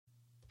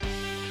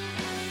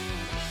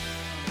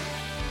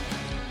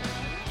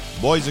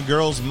Boys and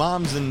girls,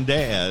 moms and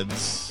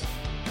dads,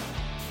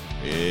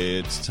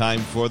 it's time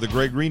for the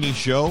Greg Rini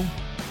Show.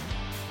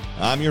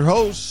 I'm your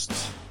host,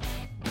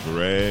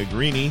 Greg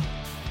Rini.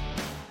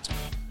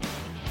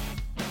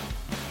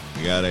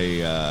 We got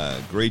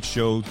a great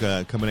show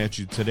coming at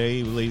you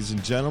today, ladies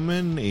and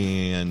gentlemen,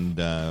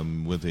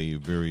 and with a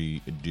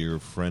very dear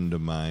friend of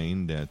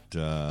mine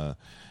that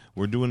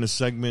we're doing a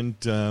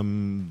segment,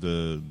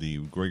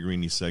 the Greg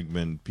Rini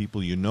segment,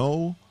 People You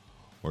Know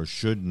or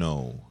Should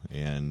Know.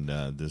 And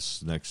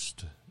this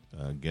next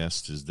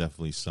guest is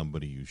definitely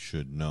somebody you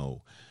should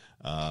know.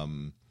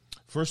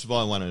 First of all,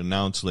 I want to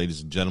announce,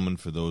 ladies and gentlemen,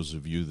 for those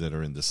of you that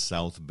are in the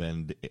South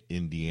Bend,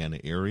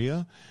 Indiana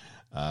area,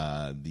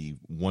 the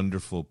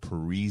wonderful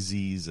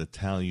Parisis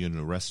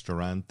Italian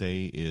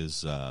Ristorante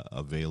is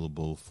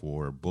available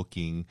for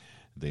booking.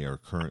 They are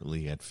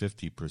currently at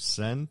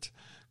 50%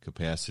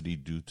 capacity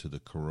due to the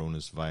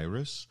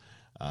coronavirus.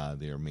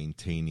 They are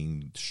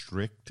maintaining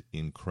strict,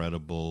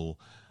 incredible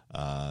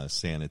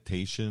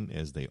sanitation,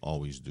 as they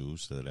always do,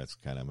 so that's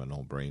kind of a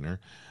no-brainer.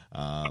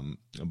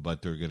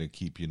 But they're going to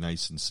keep you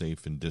nice and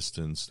safe and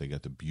distance. They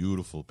got the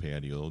beautiful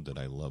patio that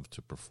I love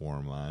to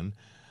perform on,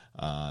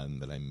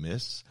 that I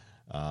miss.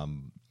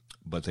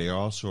 But they are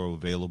also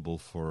available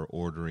for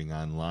ordering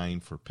online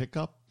for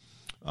pickup.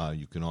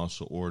 You can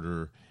also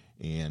order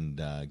and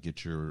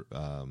get your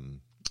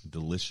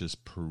delicious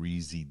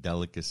Parisi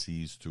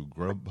delicacies through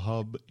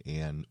Grubhub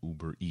and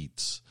Uber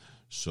Eats.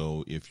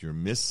 So if you're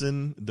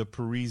missing the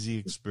Parisi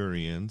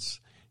experience,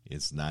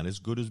 it's not as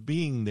good as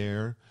being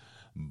there.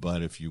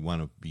 But if you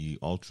want to be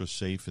ultra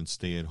safe and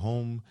stay at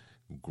home,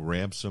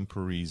 grab some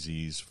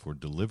Parisis for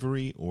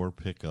delivery or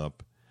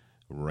pickup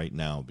right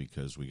now,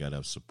 because we got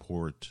to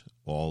support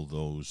all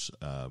those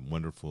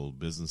wonderful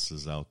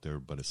businesses out there,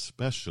 but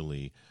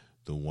especially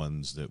the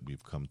ones that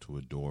we've come to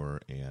adore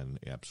and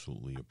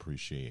absolutely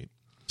appreciate.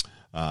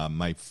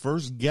 My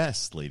first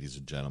guest, ladies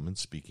and gentlemen,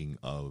 speaking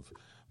of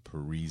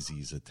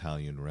Parisi's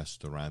Italian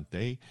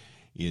Ristorante,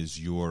 is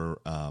your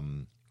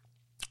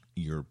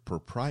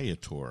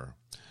proprietor.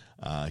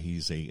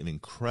 He's an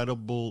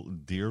incredible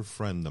dear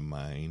friend of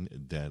mine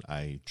that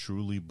I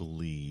truly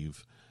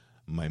believe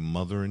my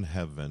mother in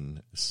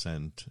heaven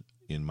sent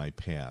in my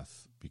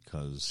path,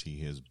 because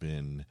he has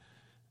been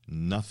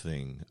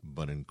nothing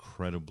but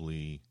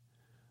incredibly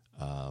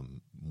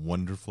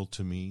wonderful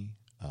to me.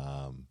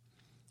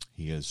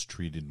 He has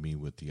treated me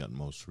with the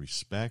utmost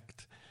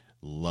respect,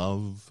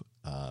 love.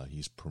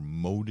 He's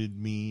promoted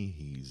me.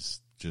 He's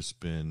just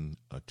been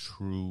a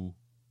true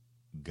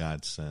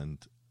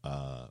godsend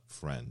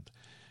friend.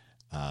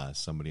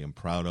 Somebody I'm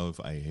proud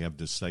of. I have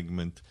this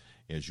segment,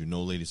 as you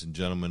know, ladies and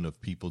gentlemen, of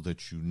people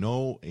that you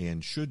know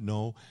and should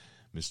know.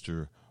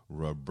 Mr.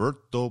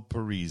 Roberto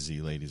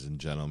Parisi, ladies and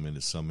gentlemen,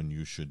 is someone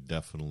you should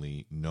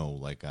definitely know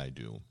like I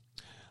do.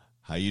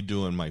 How you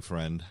doing, my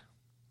friend?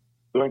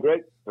 Doing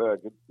great.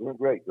 Doing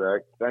great,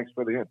 Greg. Thanks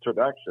for the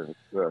introduction.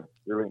 It's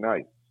really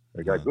nice.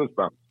 I got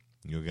goosebumps.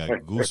 You got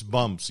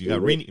goosebumps. You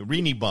got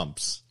Rini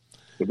bumps.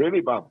 The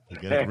Rini bumps. You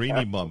got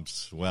Rini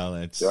bumps. Well,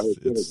 it's a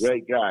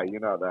great guy. You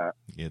know that.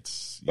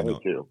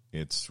 Thank you.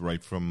 It's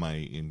right from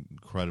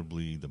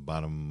the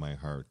bottom of my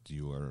heart.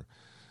 You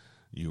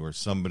are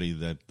somebody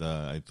that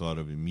I thought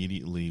of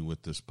immediately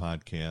with this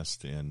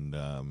podcast and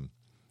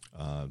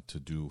to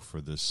do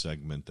for this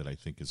segment that I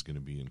think is going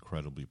to be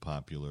incredibly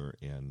popular.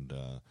 And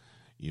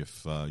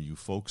if you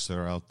folks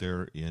are out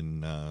there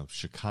in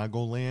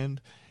Chicagoland,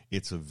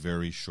 it's a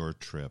very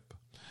short trip.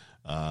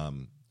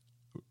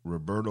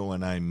 Roberto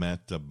and I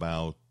met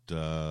about, I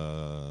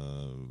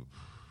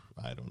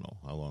don't know,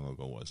 how long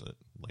ago was it?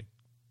 Like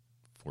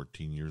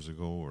 14 years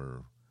ago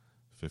or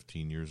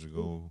 15 years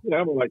ago?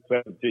 Yeah, like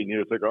 17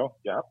 years ago,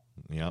 yeah.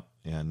 Yep,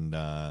 and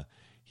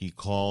he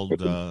called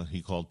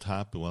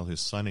Top,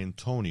 his son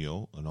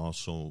Antonio, and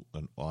also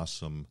an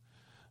awesome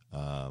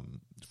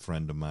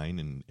friend of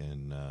mine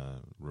and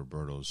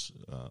Roberto's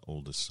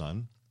oldest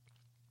son,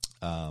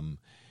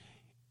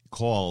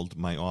 called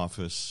my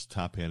office,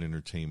 Top Hat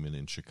Entertainment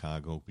in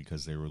Chicago,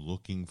 because they were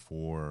looking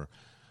for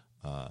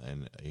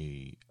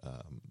a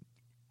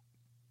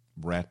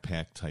Rat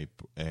Pack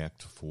type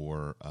act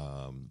for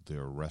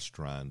their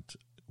restaurant,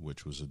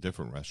 which was a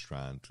different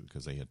restaurant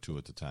because they had two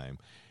at the time.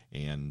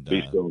 And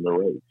Bistro on the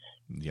Race.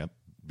 Yep,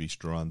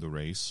 Bistro on the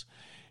Race.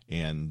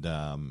 And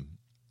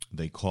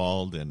they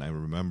called, and I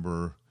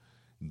remember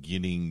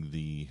getting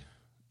the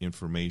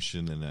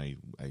information, and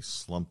I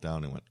slumped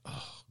down and went,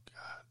 oh,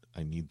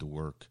 I need to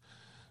work,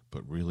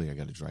 but really I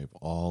got to drive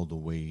all the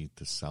way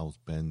to South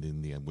Bend,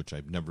 Indiana, which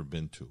I've never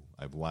been to.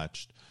 I've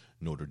watched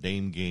Notre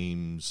Dame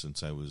games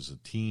since I was a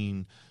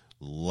teen,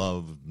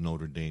 loved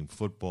Notre Dame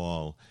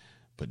football,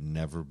 but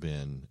never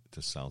been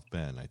to South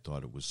Bend. I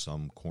thought it was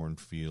some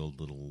cornfield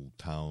little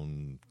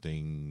town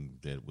thing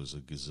that was a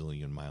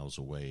gazillion miles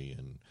away,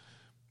 and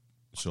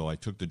so I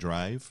took the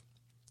drive.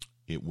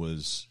 It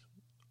was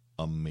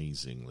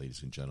amazing,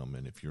 ladies and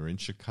gentlemen. If you're in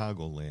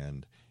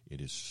Chicagoland, it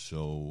is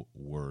so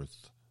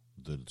worth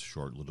the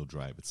short little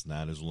drive. It's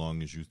not as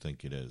long as you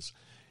think it is.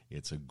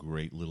 It's a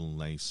great little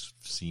nice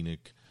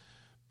scenic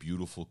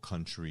beautiful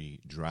country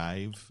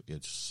drive.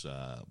 It's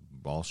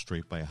all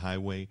straight by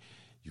highway.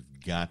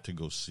 You've got to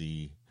go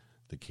see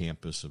the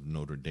campus of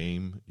Notre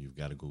Dame. You've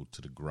got to go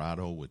to the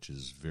grotto, which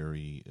is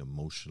very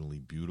emotionally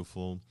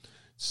beautiful.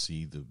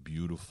 See the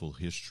beautiful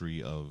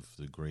history of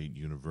the great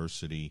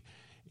university.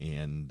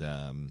 And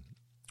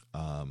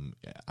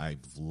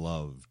I've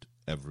loved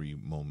every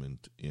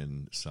moment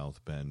in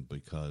South Bend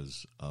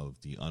because of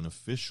the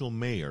unofficial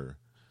mayor,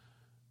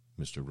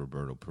 Mr.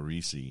 Roberto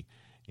Parisis.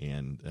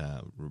 And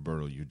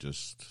Roberto,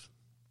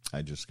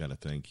 I just got to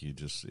thank you.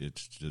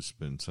 It's just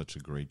been such a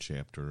great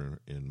chapter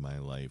in my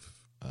life,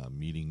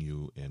 meeting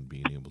you and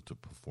being able to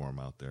perform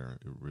out there.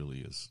 It really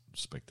is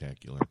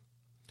spectacular.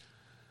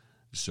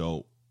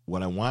 So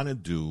what I want to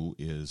do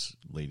is,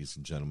 ladies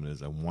and gentlemen,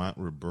 I want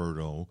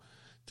Roberto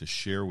to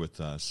share with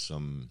us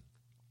some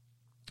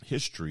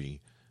history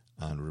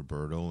on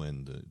Roberto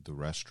and the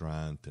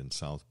restaurant in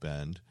South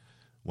Bend.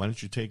 Why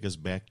don't you take us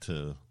back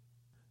to...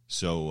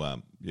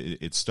 So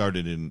it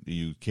started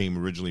you came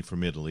originally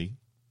from Italy.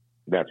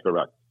 That's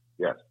correct,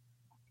 yes.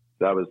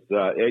 So I was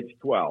age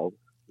 12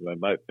 when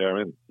my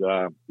parents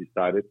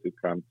decided to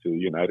come to the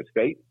United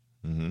States.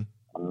 Mm-hmm.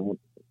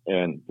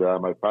 And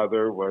my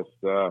father was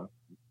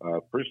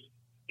first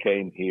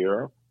came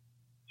here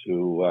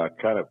to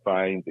kind of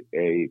find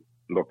a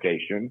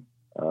location.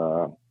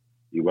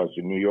 He was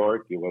in New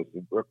York. He was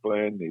in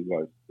Brooklyn. He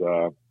was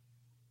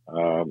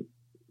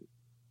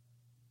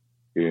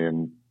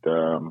in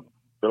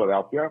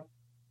Philadelphia.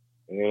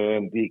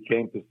 And he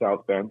came to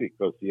South Bend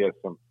because he had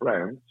some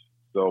friends.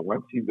 So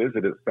once he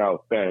visited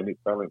South Bend, he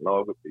fell in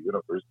love with the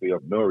University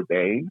of Notre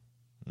Dame.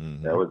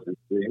 Mm-hmm. That was his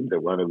dream.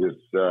 That one of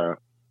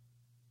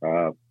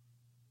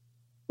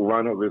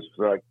his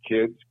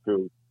kids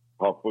could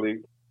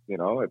hopefully,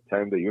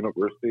 attend the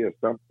university at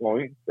some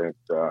point. And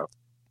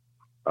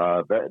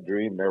that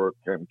dream never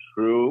came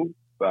true.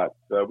 But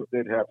we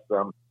did have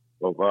some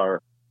of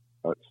our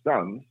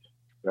sons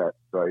that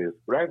his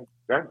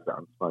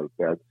grandsons, my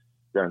dad's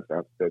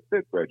grandsons, that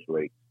did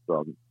graduate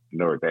from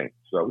Notre Dame.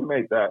 So we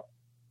made that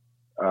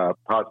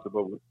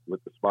possible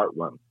with the smart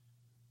ones.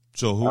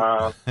 So who?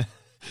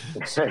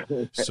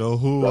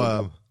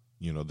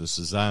 This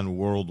is on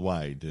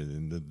worldwide,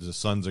 and the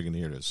sons are going to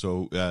hear this.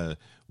 So,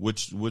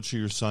 which of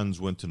your sons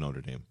went to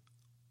Notre Dame?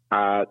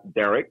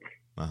 Derek,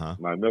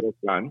 my middle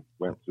son,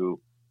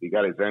 he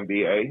got his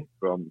MBA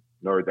from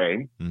Notre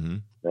Dame.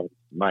 Mm-hmm.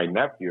 My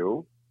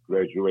nephew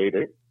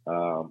graduated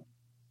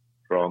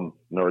from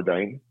Notre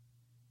Dame.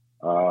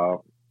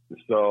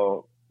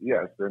 So,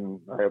 yes,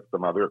 and I have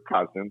some other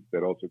cousins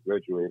that also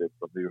graduated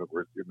from the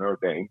University of Notre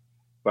Dame.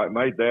 But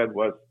my dad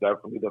was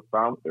definitely the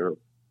founder,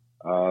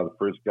 the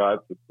first guy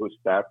to put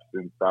steps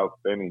in South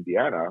Bend,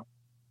 Indiana.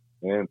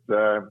 And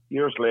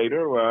years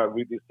later,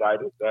 we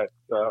decided that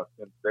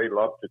since they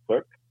love to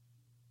cook,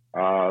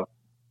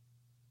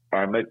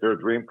 I made their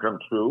dream come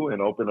true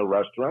and open a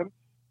restaurant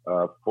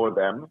for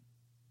them.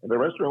 And the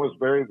restaurant was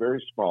very,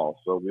 very small.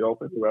 So we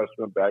opened the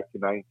restaurant back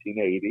in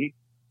 1980.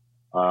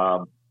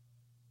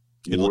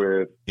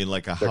 In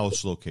like a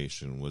house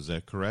location, was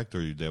that correct,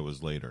 or that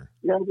was later?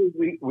 Yeah,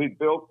 we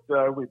built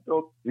the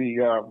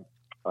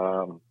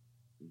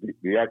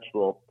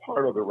actual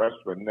part of the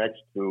restaurant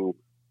next to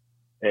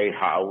a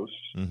house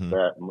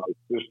that my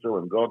sister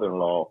and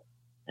brother-in-law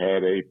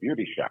had a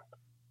beauty shop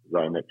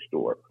right next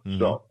door. Mm-hmm.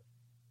 So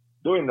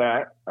doing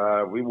that,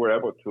 we were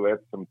able to add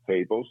some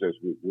tables as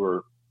we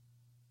were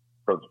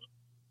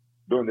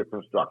doing the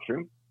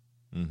construction.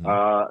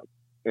 Mm-hmm.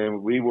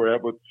 And we were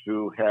able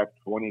to have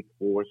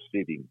 24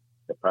 seating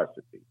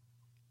capacity.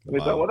 And we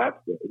thought, well, that's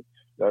good.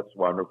 That's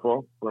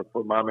wonderful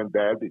for mom and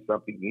dad. It's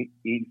something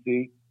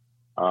easy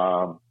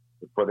for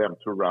them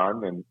to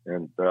run,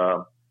 and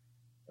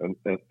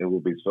it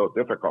will be so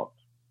difficult.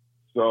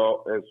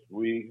 So as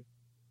we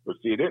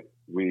proceeded,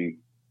 we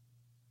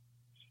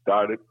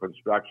started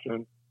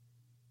construction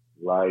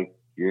like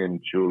in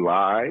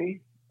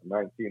July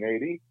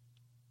 1980,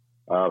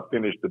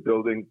 finished the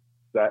building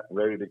set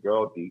ready to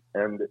go at the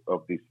end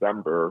of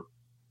December,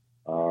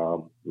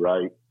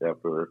 right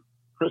after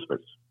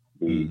Christmas.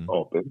 We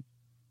opened,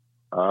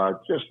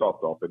 just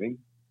soft opening,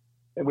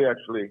 and we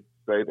actually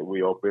say that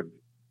we opened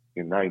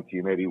in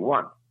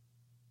 1981.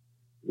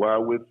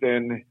 Well,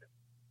 within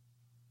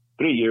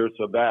 3 years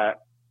of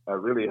that, I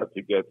really had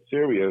to get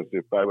serious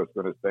if I was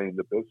going to stay in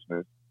the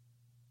business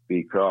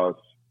because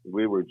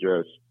we were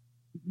just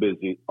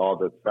busy all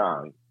the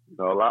time.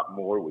 A lot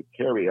more with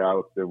carry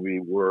out than we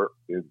were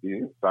in the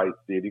inside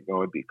seating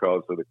only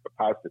because of the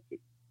capacity.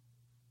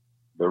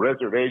 The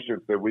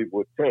reservations that we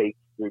would take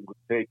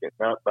it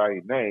not by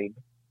name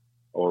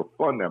or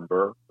phone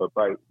number, but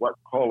by what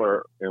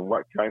color and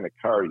what kind of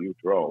car you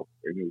drove.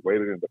 And you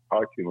waited in the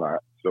parking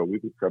lot so we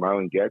could come out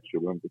and get you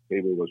when the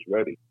table was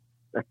ready.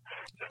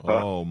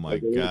 Oh, my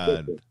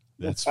God.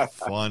 That's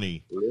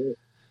funny.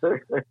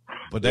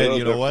 But then,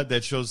 you know what?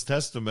 That shows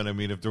testament. I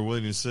mean, if they're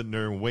willing to sit in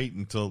there and wait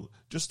until,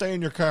 just stay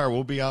in your car.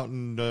 We'll be out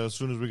as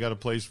soon as we got a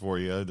place for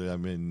you. I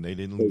mean, they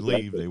didn't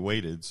leave. They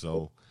waited.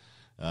 So,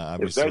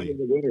 obviously. Especially in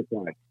the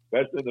wintertime.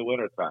 especially in the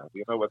wintertime.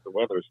 You know what the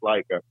weather's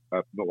like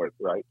up north,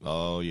 right?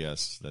 Oh,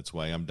 yes. That's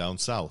why I'm down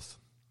south.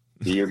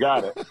 You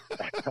got it.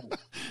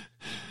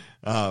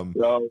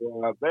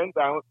 Then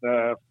down,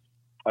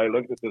 I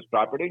looked at this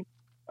property,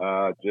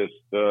 just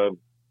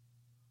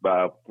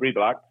about 3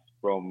 blocks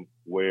from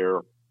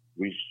where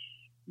we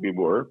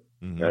were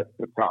at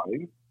the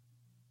time.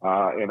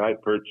 And I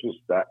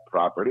purchased that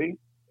property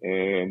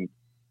and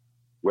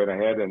went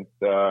ahead and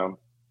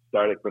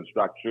started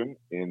construction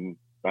in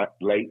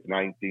late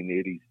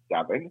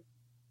 1987.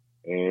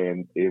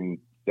 And in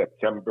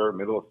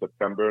middle of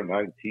September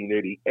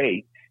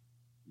 1988,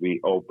 we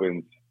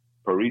opened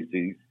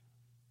Parisis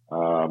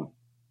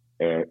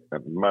at a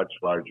much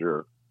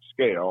larger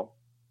scale.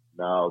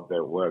 Now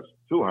there was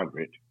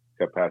 200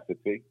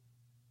 capacity,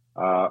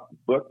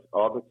 booked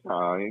all the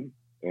time,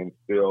 and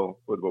still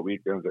football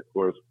weekends, of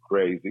course,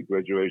 crazy.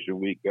 Graduation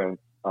weekends,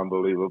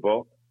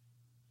 unbelievable.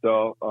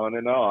 So on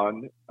and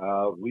on,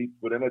 we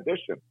put an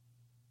addition.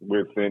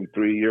 Within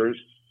 3 years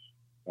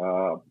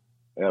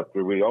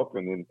after we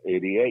opened in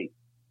 88,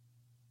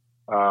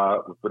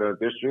 we put an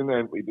addition,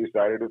 and we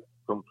decided to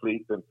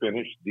complete and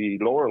finish the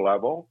lower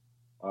level.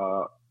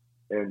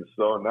 And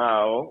so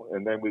now,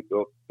 and then we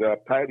built the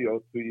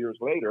patio 2 years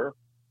later,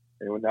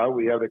 and now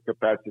we have a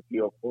capacity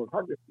of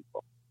 400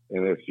 people.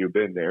 And if you've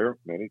been there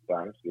many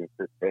times, you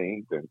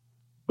entertained and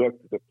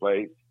booked the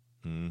place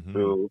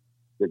to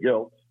the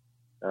guilt.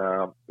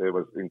 It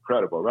was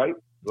incredible, right?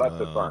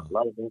 Lots of fun, a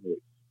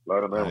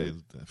lot of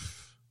memories.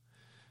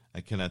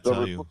 I cannot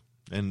tell you.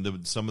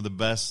 And some of the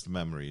best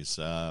memories.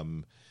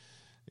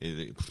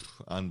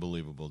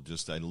 Unbelievable.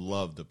 Just, I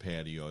love the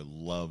patio. I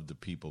love the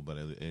people, but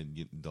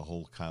the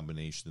whole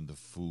combination of the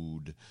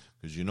food.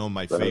 Because you know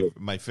my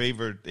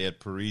favorite at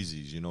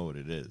Parisis, you know what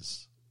it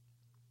is.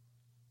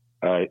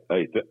 I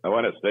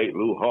want to say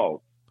Lou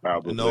Hall,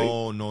 probably.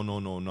 No.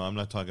 I'm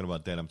not talking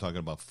about that. I'm talking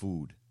about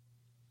food.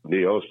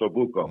 The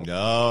Osobuco.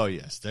 Oh,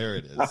 yes. There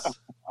it is.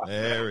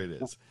 There it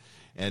is.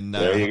 And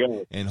there you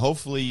go. And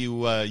hopefully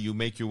you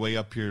make your way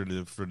up here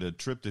for the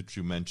trip that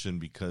you mentioned,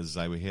 because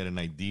I had an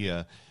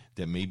idea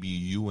that maybe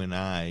you and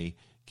I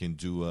can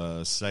do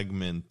a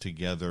segment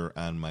together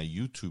on my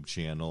YouTube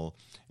channel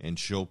and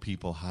show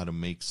people how to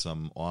make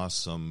some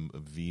awesome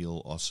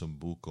veal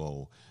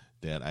ossobuco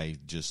that I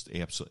just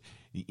absolutely...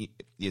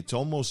 It's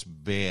almost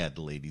bad,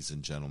 ladies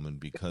and gentlemen,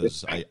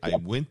 because I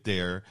went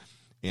there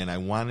and I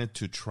wanted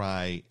to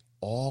try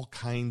all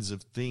kinds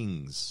of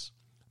things,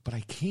 but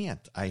I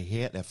can't.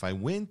 If I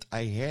went,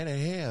 I had to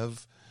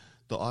have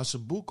the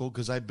ossobuco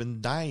because I'd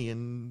been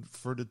dying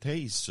for the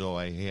taste. So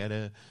I had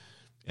to,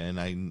 and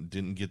I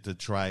didn't get to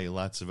try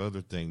lots of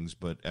other things,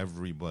 but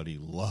everybody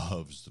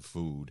loves the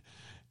food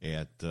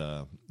at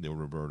the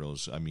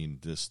Roberto's. I mean,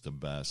 this the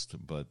best,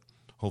 but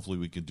hopefully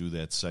we could do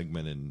that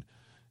segment and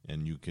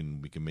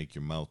we can make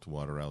your mouth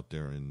water out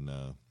there. And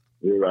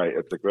you're right.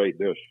 It's a great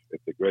dish.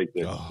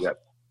 Oh, yes.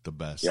 The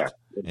best. Yeah.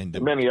 And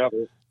many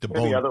other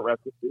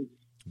recipes.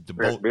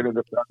 They've been in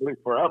the family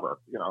forever,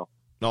 you know.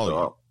 Oh,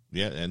 so.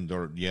 Yeah, and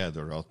they're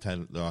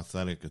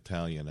authentic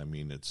Italian. I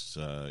mean, it's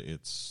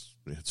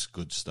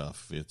good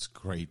stuff. It's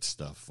great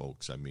stuff,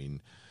 folks. I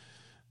mean,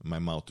 my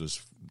mouth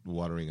is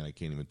watering and I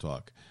can't even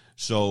talk.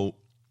 So,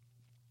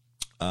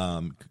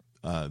 so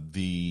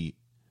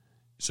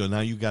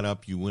now you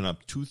went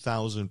up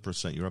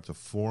 2,000%. You're up to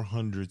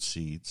 400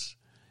 seats,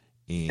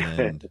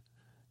 and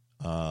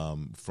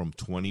from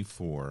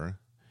 24.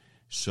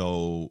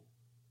 So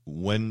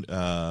when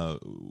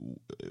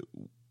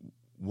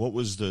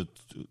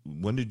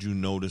did you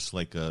notice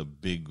like a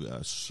big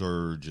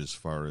surge as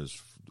far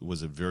as,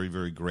 was it very,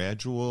 very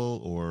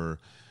gradual, or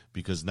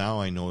because now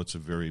I know it's a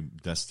very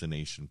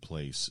destination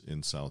place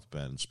in South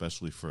Bend,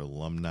 especially for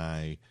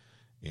alumni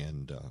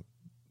and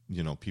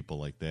people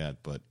like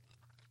that. But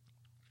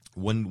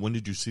when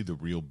did you see the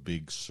real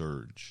big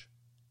surge?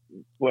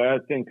 Well, I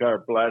think our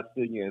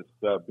blessing is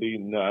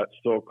being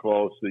so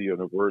close to the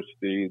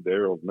university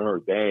there of Notre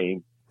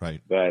Dame. Right.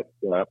 That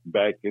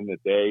back in the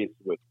days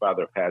with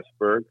Father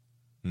Hasberg,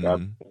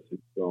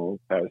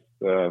 as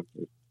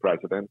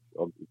president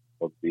of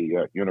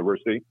the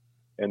university,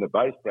 and the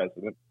vice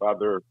president,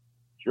 Father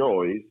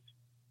Joyce,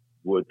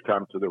 would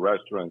come to the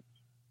restaurant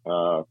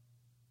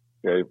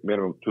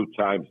minimum 2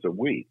 times a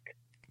week.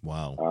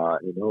 Wow.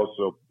 And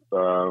also,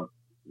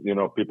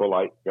 people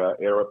like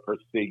Era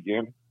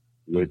Persigian,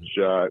 which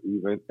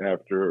even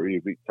after he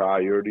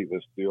retired, he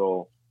was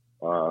still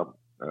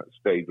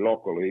stayed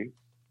locally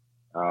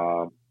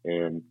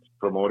and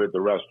promoted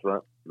the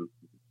restaurant.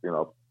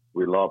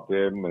 We loved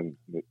him, and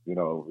he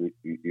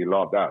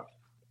loved us.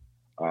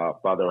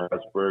 Father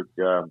Hasberg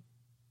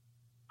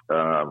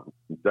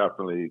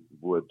definitely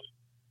would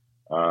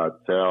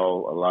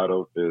tell a lot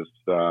of his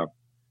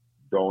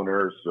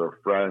donors or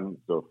friends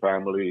or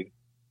family,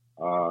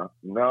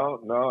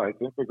 no, I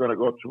think we're going to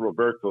go to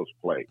Roberto's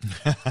place.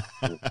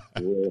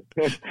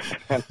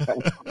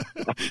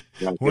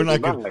 We're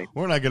not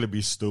going to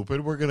be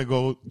stupid. We're going to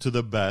go to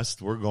the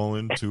best. We're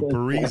going to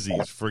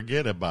Parisis.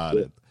 Forget about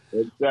it.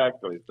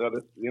 Exactly. So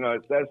it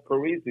says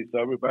Parisis, so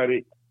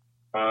everybody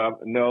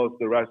knows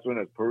the restaurant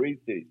as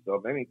Parisis.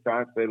 So many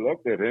times they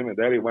looked at him and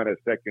then he went a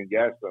second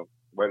guess of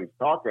what he's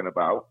talking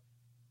about.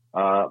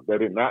 They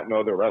did not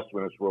know the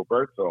restaurant as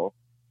Roberto.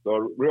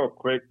 So real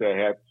quick, they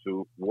had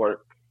to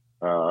work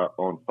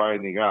on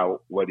finding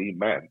out what he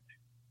meant,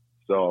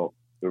 so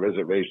the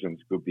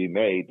reservations could be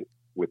made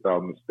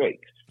without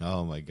mistakes.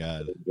 Oh my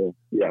God!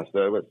 Yeah,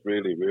 so it was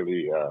really,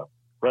 really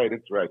quite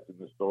interesting.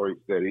 The stories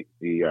that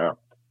he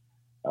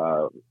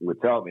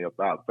would tell me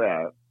about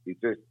that. He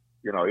just,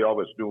 he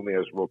always knew me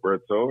as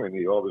Roberto, and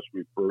he always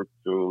referred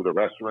to the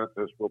restaurant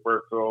as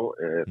Roberto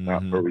and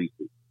not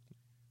Parisi.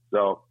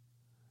 So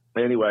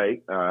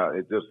anyway,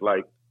 it's just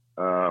like.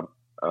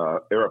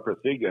 Eric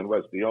Presigan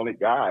was the only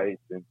guy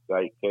since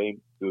I came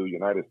to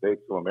United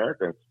States of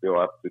America and still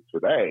up to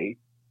today,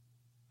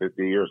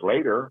 50 years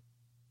later,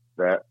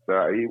 that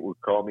he would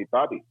call me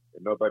Bobby,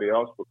 and nobody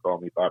else would call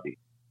me Bobby.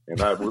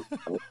 And I would,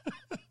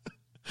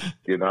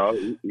 he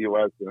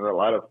was in a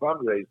lot of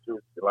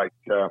fundraisers, like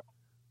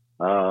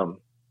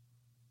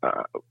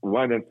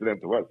one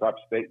incident was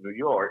upstate New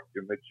York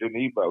in the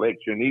Lake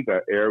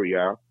Geneva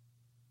area,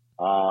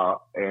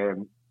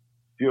 and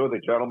few of the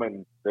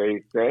gentlemen,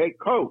 they say, "Hey,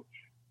 Coach,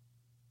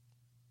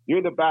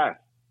 you're the best."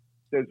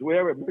 Says, "We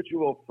have a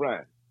mutual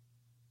friend."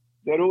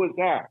 Said, "Who is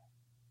that?"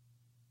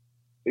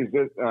 He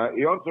says,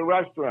 "He owns a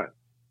restaurant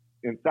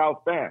in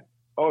South Bend."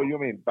 "Oh, you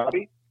mean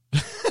Bobby?"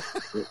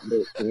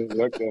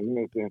 Look at him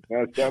and said,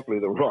 "That's definitely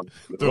the wrong."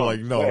 They're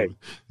like, no,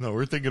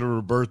 we're thinking of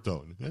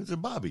Roberto. It's a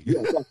Bobby.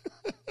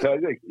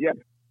 Yeah.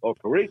 Oh,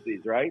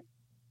 Parisis, right?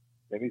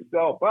 And he said,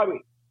 "Oh, Bobby."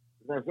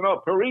 And I said,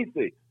 "No,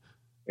 Parisi."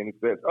 And he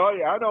says, "Oh,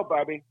 yeah, I know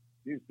Bobby.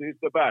 He's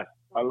the best.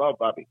 I love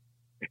Bobby."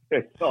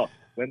 So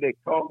then they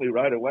called me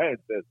right away and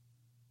said,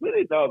 "We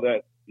didn't know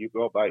that you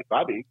go by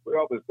Bobby. We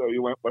always thought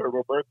you went by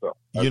Roberto."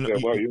 Do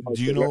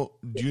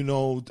you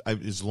know?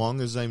 As long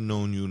as I've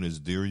known you and as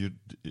dear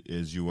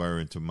as you are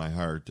into my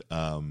heart,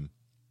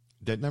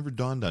 that never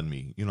dawned on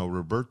me.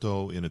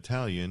 Roberto in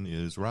Italian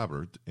is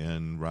Robert,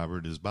 and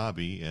Robert is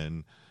Bobby,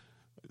 and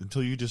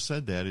until you just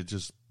said that, it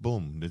just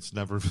boom. I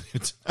never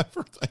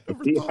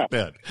thought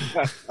that.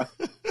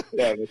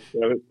 Yeah,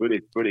 that's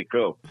pretty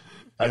cool.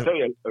 I'll tell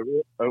you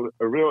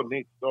a real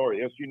neat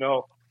story. As you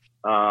know,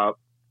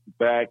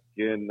 back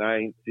in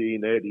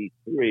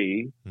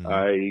 1983,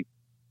 I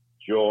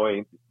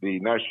joined the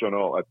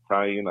National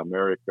Italian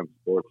American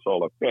Sports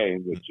Hall of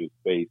Fame, which is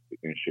based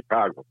in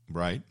Chicago.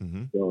 Right.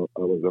 Mm-hmm. So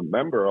I was a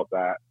member of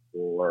that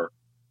for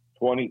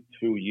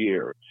 22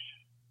 years,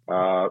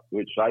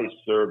 which I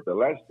served the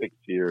last 6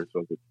 years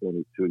of the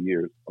 22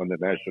 years on the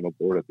National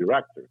Board of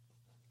Directors.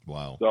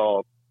 Wow.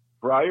 So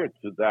prior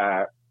to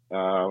that,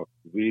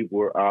 we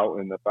were out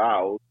and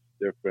about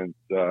different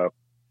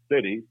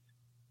cities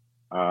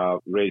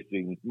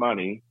raising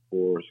money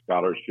for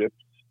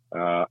scholarships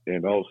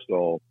and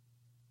also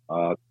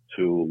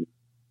to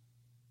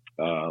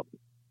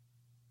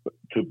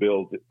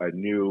build a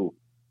new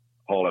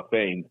Hall of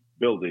Fame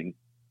building,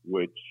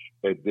 which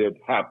it did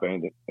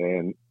happen,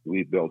 and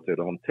we built it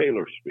on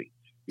Taylor Street.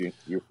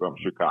 You're from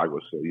Chicago,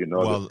 so you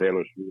know the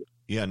Taylor Street.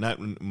 Yeah,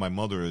 my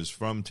mother is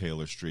from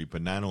Taylor Street,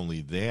 but not only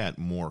that,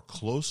 more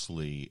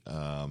closely,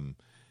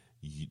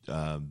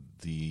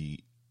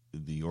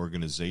 the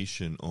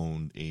organization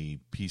owned a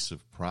piece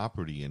of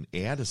property in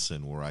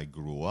Addison where I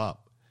grew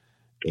up.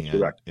 That's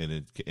correct.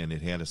 And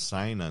it had a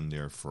sign on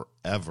there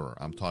forever.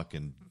 I'm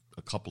talking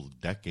a couple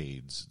of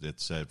decades that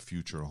said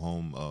 "Future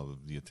Home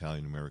of the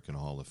Italian American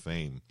Hall of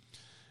Fame."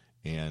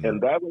 And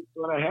that was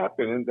going to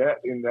happen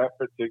in that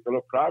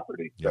particular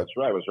property. Yep. That's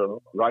right. It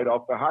was right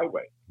off the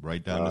highway,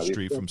 right down the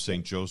street from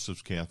St.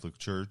 Joseph's Catholic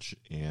Church.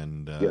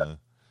 And I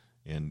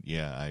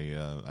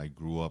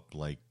grew up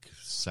like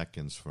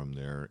seconds from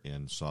there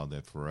and saw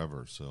that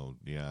forever. So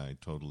yeah, I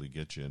totally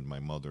get you. And my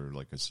mother,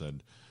 like I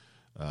said,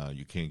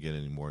 you can't get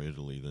any more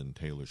Italy than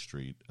Taylor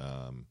Street.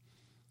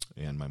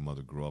 And my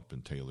mother grew up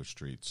in Taylor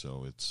Street,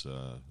 so it's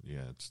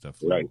it's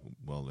definitely right.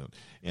 Well known.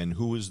 And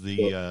who was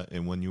the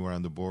and when you were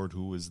on the board,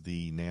 who was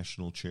the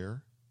national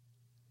chair?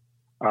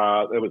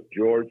 It was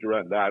George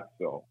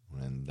Randazzo.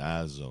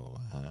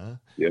 Randazzo, huh?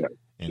 Yeah,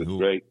 and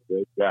great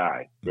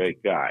guy. And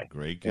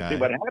see,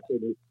 what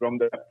happened is from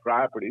that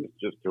property, it's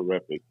just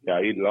terrific. Yeah,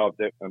 he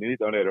loved it. I mean, he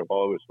donated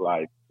all his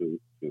life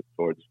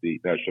towards the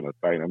National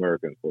Italian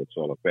American Sports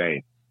Hall of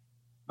Fame,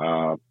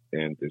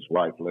 and his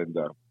wife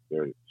Linda,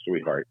 their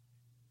sweetheart.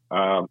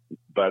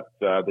 But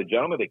the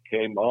gentleman that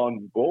came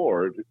on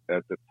board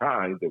at the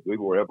time that we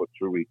were able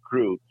to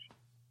recruit,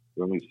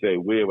 when we say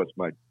we, it was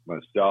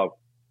myself,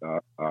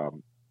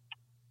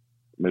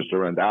 Mr.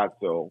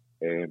 Randazzo,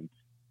 and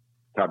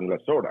Tommy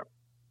Lasorda.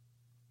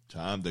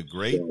 The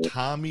great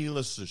Tommy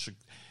Lasorda,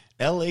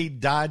 L.A.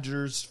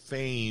 Dodgers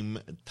fame,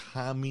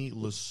 Tommy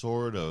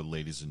Lasorda,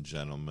 ladies and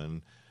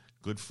gentlemen,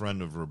 good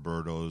friend of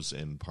Roberto's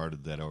and part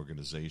of that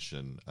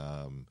organization.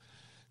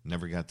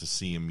 Never got to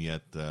see him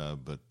yet,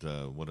 but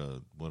what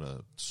a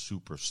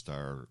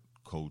superstar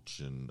coach,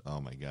 and oh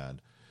my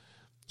God.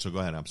 So go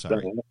ahead, I'm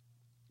sorry.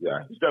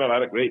 Yeah, he's done a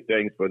lot of great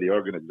things for the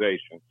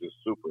organization. Just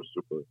super,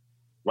 super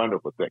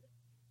wonderful thing.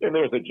 And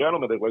there's a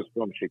gentleman that was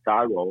from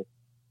Chicago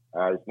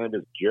His name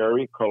is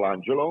Jerry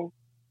Colangelo.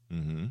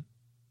 Mm-hmm.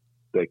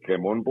 They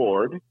came on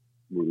board.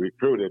 We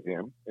recruited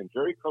him, and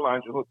Jerry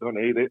Colangelo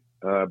donated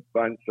a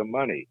bunch of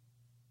money.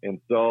 And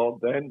so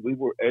then we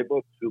were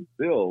able to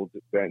build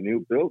that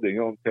new building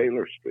on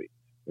Taylor Street.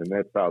 And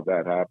that's how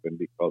that happened,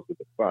 because of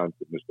the funds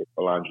that Mr.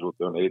 Colangelo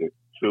donated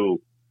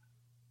to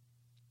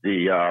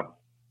the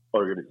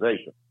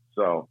organization.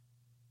 So,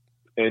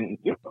 and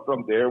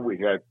from there, we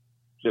had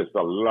just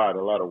a lot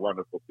of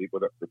wonderful people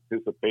that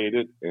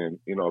participated. And,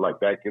 like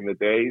back in the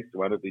days,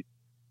 one of the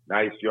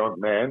nice young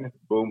men,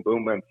 Boom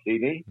Boom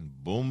Mancini.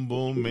 Boom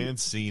Boom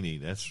Mancini,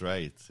 that's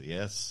right.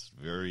 Yes,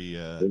 very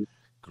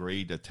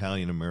great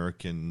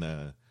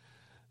Italian-American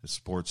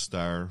sports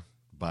star,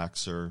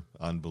 boxer,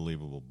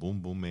 unbelievable. Boom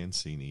Boom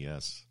Mancini,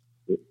 yes.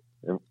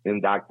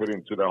 Inducted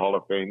into the Hall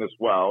of Fame as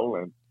well.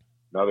 And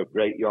another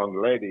great young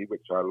lady,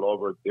 which I love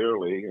her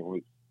dearly, and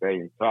we stay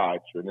in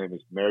touch. Her name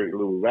is Mary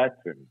Lou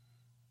Retton.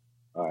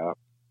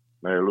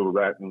 Mary Lou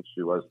Retton,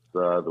 she was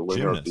the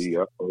winner of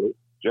the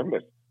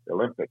gymnast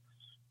Olympics.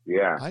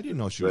 Yeah. I didn't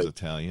know she was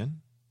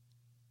Italian.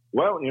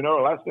 Well,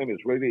 her last name is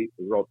really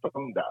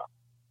Rotonda.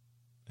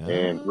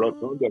 And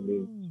Rotunda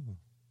means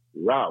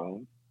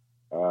round.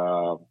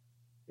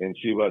 And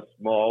she was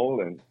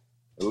small and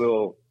a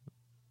little,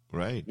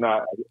 right?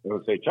 Not, I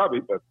would say chubby,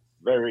 but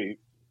very,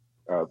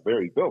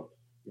 very built.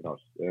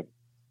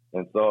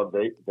 And so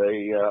they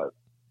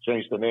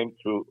changed the name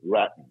to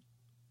Ratton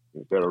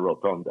instead of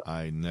Rotonda.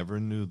 I never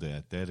knew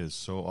that. That is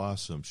so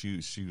awesome. She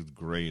was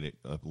great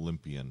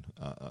Olympian,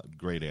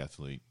 great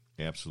athlete,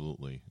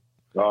 absolutely.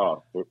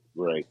 Oh,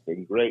 great.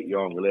 And great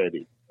young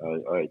lady.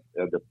 I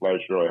had the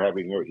pleasure of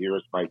having her here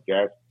as my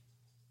guest,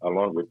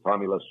 along with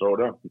Tommy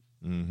Lasorda,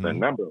 a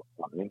number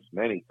of times,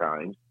 many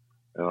times,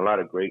 and a lot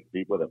of great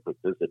people that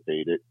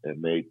participated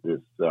and made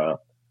this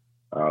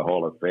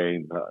Hall of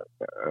Fame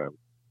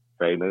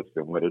famous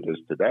and what it is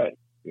today.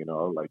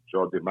 Like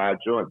Joe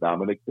DiMaggio and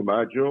Dominic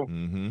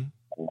DiMaggio,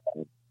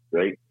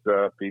 great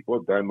people,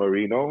 Dan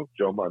Marino,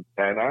 Joe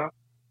Montana,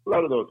 a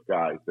lot of those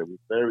guys that were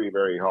very,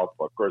 very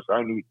helpful. Of course,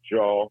 I knew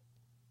Joe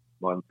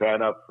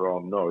Montana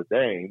from Notre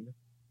Dame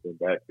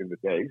back in the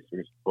days. He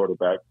was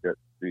quarterback at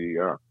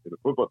the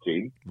football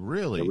team.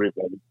 Really? We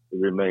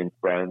remained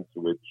friends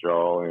with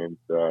Joe, and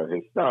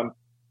his son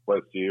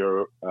was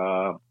here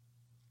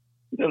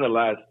in the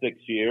last 6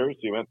 years.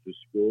 He went to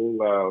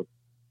school,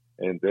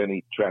 and then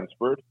he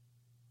transferred.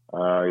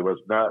 He was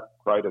not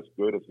quite as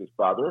good as his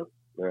father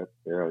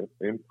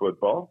in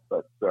football,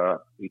 but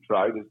he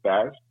tried his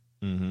best.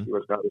 He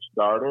was not a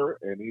starter,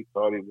 and he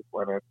thought he would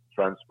want to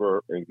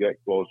transfer and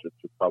get closer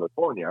to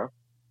California,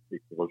 be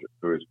closer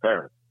to his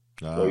parents.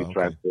 So he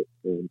transferred.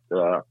 And,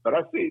 but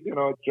I see,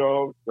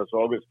 Joe has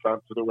always come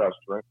to the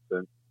restaurants,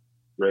 and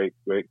great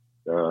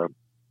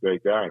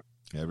guy.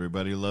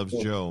 Everybody loves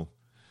Joe.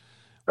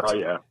 Oh,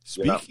 yeah.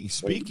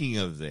 Speaking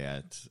of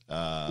that,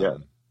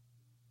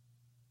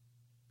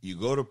 you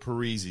go to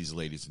Parisis,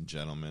 ladies and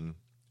gentlemen,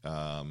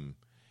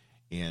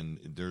 and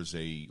there's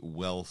a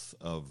wealth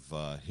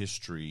of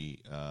history.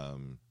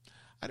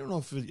 I don't know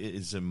if it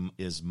is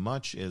as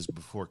much as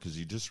before, because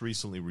you just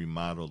recently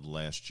remodeled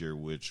last year,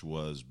 which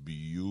was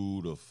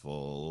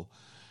beautiful.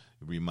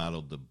 You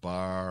remodeled the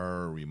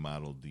bar,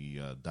 remodeled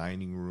the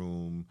dining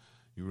room.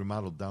 You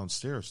remodeled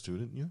downstairs, too,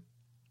 didn't you?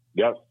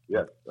 Yes.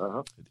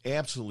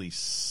 Absolutely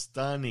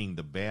stunning.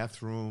 The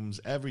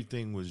bathrooms,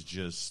 everything was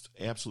just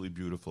absolutely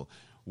beautiful.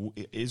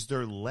 Is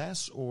there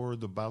less or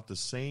about the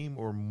same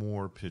or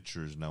more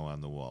pictures now on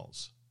the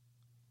walls?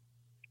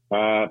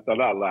 A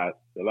lot less.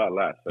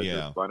 I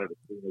just wanted to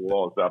clean the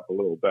walls up a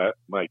little bit.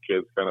 My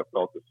kids kind of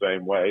felt the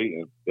same way,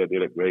 and they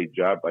did a great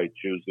job by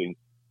choosing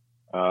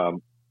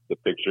the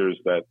pictures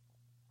that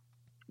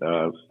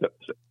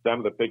some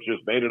of the pictures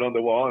made it on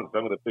the wall, and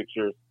some of the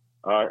pictures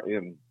are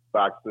in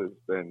boxes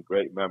and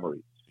great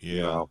memories.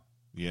 Yeah,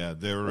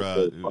 they're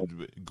a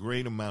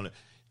great amount of.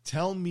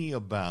 Tell me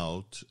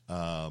about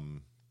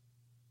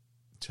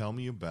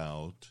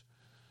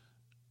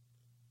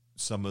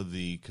some of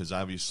the, because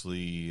obviously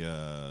you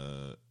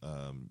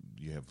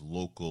have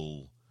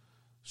local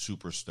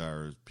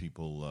superstars,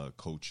 people,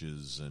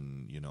 coaches,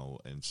 and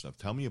and stuff.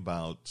 Tell me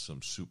about some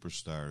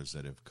superstars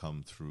that have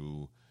come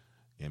through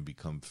and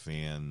become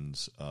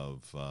fans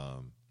of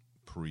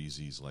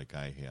Parisis like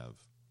I have.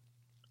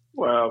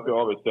 Well, we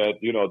always said,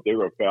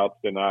 Digger Phelps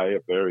and I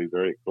are very,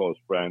 very close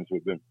friends.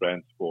 We've been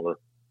friends for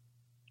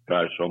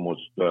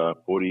almost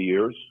 40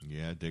 years.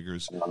 Yeah,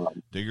 Digger's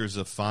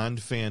a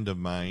fond fan of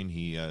mine.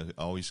 He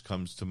always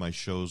comes to my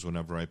shows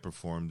whenever I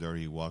perform there.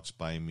 He walks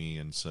by me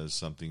and says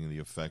something to the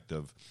effect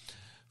of,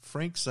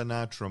 "Frank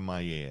Sinatra,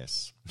 my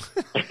ass."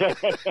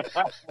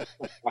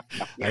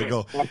 I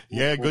go,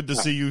 "Yeah, good to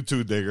see you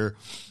too, Digger."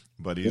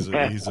 But he's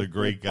a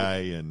great guy,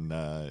 and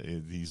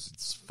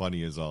he's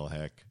funny as all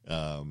heck.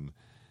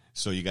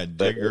 So you got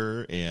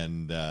Digger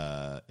and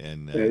of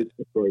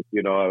course,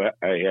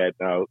 I had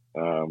now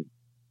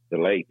the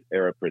late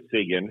Eric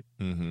Presigan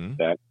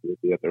that would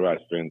be at the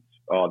restaurants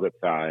all the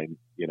time.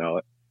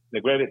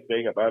 The greatest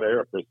thing about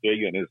Eric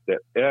Presigan is that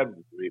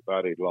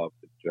everybody loved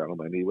the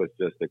gentleman. He was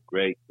just a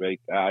great,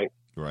 great guy.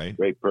 Right.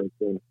 great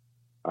person.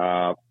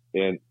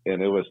 And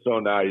it was so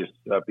nice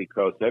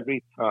because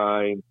every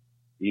time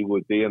he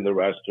would be in the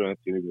restaurant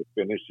and he would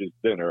finish his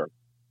dinner,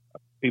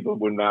 people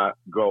would not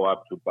go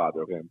up to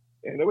bother him.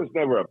 And it was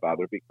never a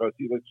bother because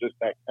he was just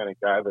that kind of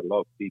guy that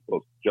loved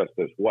people just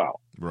as well.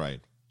 Right.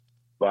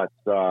 But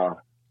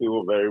he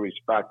was very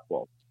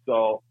respectful.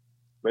 So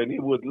when he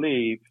would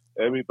leave,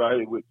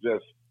 everybody would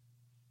just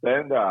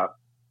stand up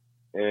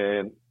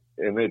and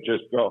they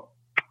just go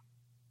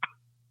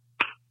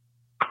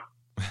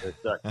and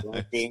start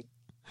clapping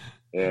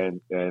and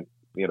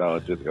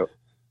just go,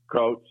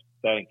 Coach,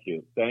 thank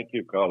you,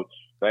 Coach,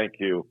 thank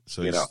you.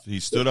 So he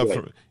stood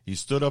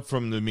up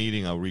from the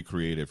meeting. I'll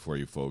recreate it for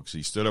you folks.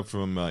 He stood up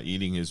from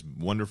eating his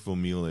wonderful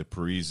meal at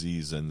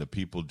Parisis, and the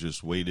people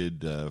just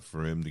waited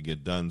for him to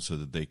get done so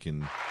that they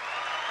can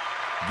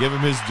give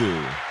him his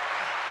due.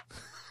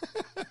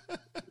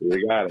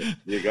 You got it.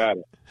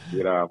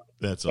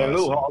 That's and awesome.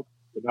 Lou Hall's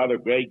another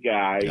great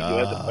guy.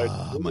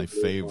 My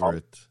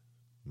favorite.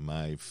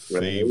 My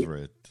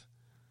favorite.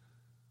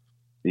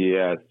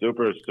 Yeah,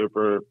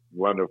 super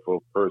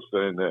wonderful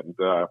person. And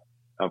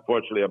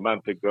unfortunately, a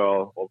month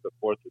ago, on the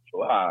 4th of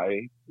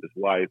July, his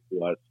wife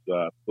was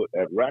put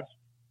at rest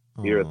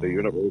here at the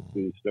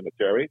University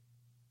Cemetery.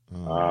 They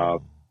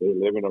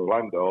live in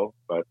Orlando,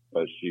 but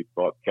she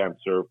fought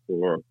cancer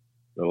for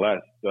the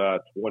last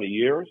 20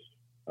 years.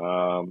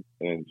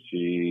 And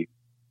she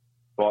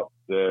fought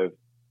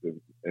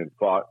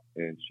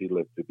and she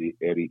lived to be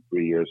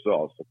 83 years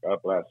old. So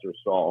God bless her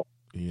soul.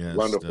 Yes,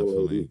 wonderful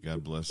definitely. lady.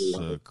 God bless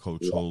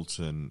Coach Holtz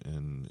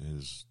and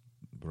his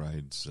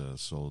bride's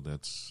soul.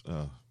 That's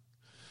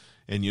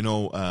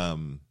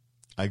and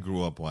I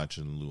grew up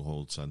watching Lou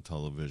Holtz on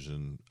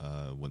television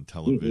when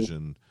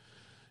television,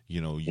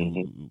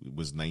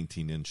 was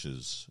 19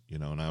 inches.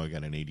 Now I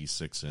got an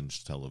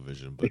 86-inch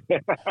television,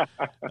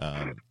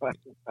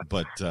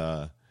 but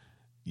I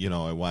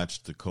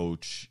watched the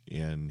coach,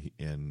 and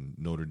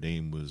Notre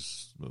Dame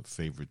was a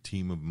favorite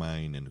team of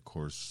mine, and of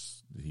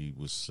course he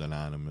was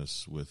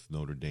synonymous with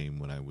Notre Dame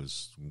when I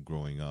was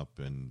growing up,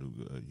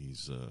 and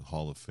he's a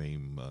Hall of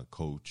Fame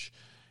coach,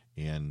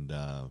 and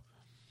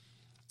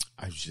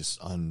he was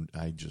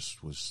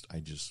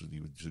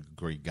a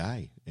great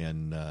guy,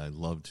 and I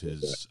loved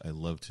his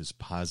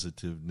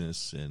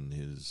positiveness and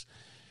his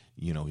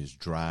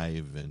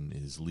drive and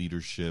his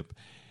leadership.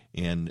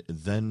 And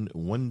then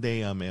one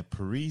day I'm at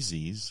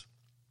Parisis,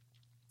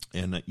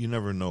 and you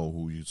never know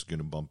who you're going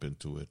to bump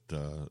into at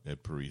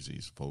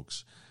Parisis,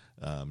 folks.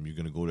 You're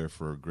going to go there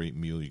for a great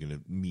meal. You're going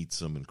to meet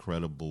some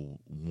incredible,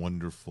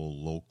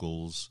 wonderful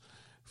locals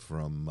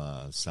from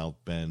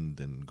South Bend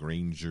and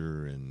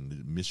Granger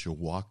and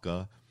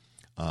Mishawaka,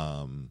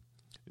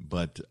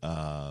 but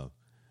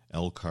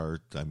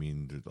Elkhart. I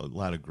mean, a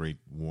lot of great,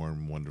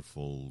 warm,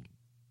 wonderful,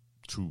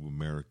 true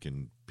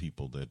American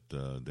people that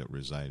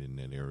reside in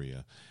that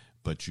area.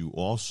 But you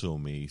also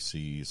may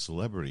see a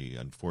celebrity.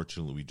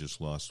 Unfortunately, we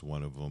just lost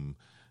one of them.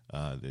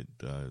 I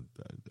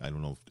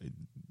don't know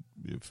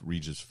if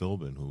Regis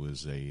Philbin, who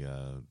is a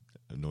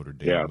Notre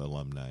Dame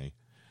alumni,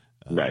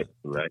 right,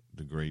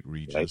 the great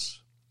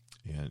Regis.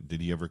 Right. And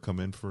did he ever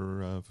come in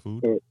for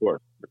food? Of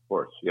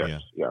course,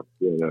 yes, yeah.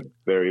 In a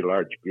very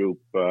large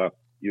group,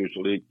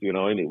 usually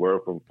anywhere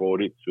from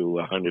 40 to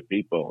 100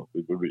 people.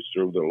 We would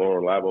reserve the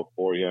lower level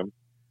for him.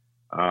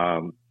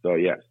 So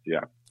yes,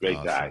 great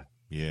awesome. Guy.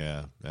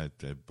 Yeah,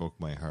 that broke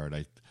my heart.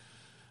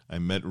 I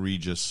met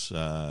Regis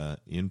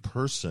in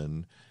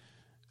person.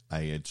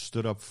 I had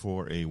stood up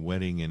for a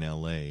wedding in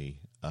L.A.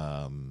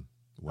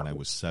 When I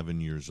was 7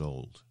 years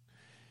old,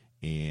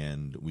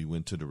 and we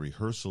went to the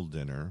rehearsal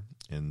dinner,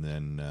 and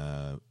then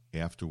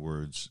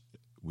afterwards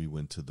we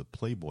went to the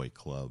Playboy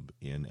Club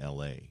in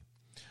L.A.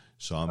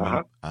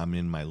 So I'm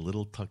in my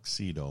little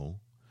tuxedo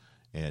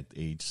at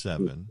age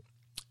 7.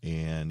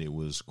 And it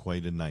was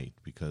quite a night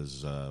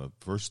because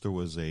first there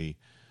was a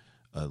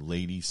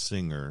lady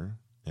singer,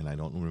 and I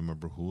don't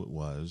remember who it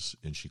was,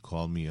 and she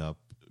called me up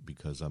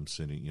because I'm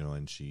sitting,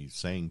 and she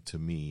sang to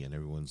me, and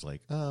everyone's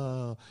like,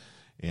 oh,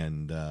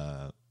 and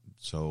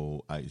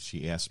so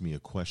she asked me a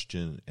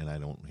question, and I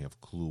don't have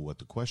a clue what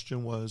the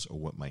question was or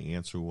what my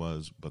answer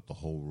was, but the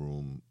whole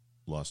room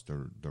lost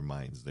their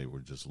minds. They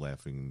were just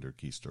laughing their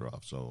keister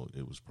off, so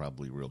it was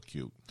probably real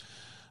cute.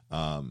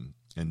 And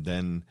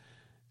then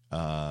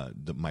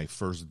my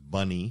first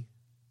bunny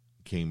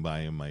came by,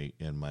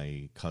 and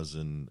my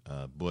cousin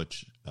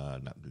Butch,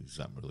 he's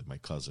not really my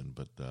cousin,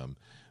 but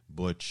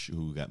Butch,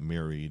 who got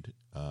married,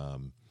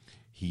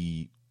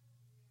 he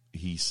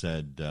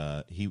said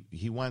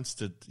he wants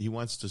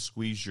to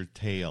squeeze your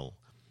tail.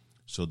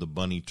 So the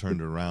bunny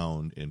turned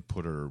around and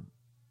put her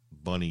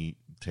bunny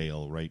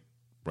tail right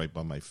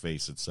by my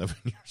face at 7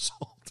 years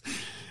old,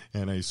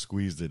 and I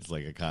squeezed it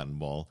like a cotton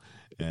ball,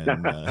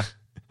 and.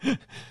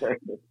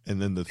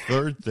 And then the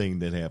third thing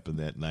that happened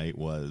that night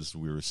was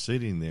we were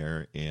sitting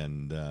there,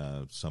 and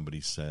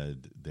somebody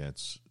said,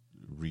 that's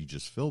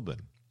Regis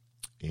Philbin.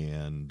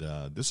 And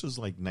this was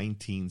like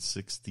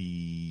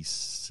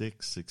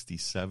 1966,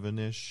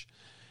 67-ish.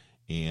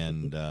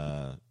 And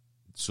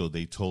so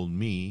they told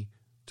me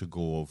to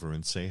go over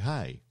and say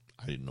hi.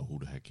 I didn't know who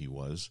the heck he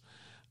was.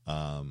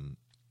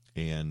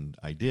 And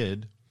I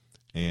did.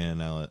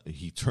 And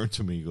he turned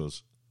to me, he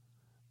goes,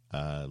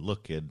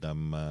 look, kid,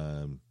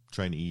 I'm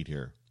trying to eat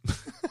here.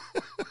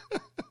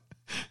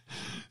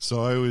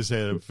 So I always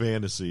had a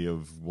fantasy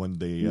of one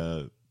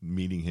day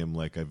meeting him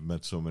like I've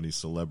met so many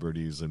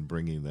celebrities and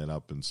bringing that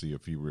up and see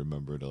if he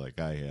remembered like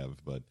I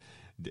have. But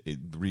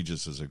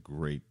Regis was a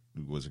great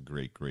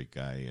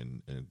guy,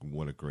 and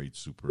what a great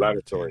super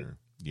entertainer.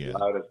 Yeah. A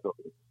lot of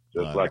stories.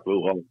 Just like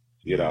Lou Holtz,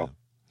 you know.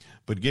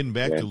 But getting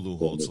back to Lou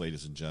Holtz,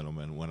 ladies and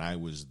gentlemen, when I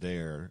was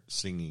there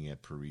singing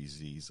at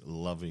Parisis,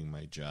 loving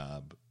my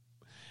job,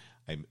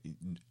 I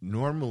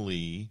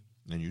normally,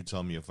 and you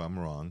tell me if I'm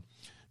wrong,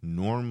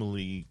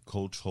 normally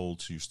Coach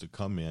Holtz used to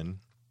come in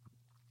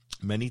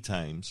many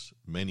times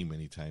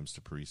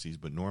to Parisis,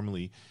 but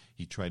normally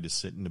he tried to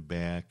sit in the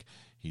back.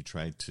 He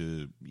tried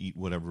to eat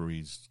whatever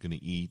he's going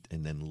to eat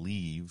and then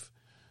leave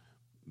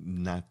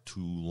not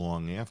too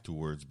long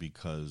afterwards,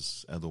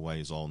 because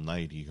otherwise all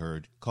night he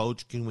heard,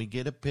 Coach, can we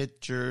get a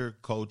picture?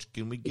 Coach,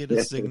 can we get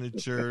a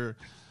signature?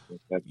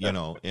 You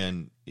know,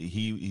 and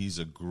he's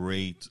a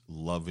great,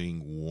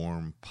 loving,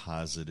 warm,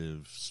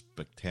 positive,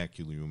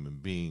 spectacular human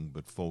being.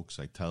 But folks,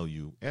 I tell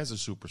you, as a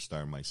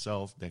superstar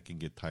myself, that can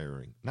get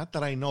tiring. Not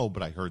that I know,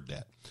 but I heard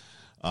that.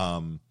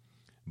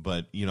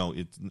 But, you know,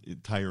 it's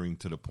tiring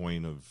to the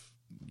point of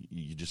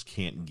you just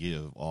can't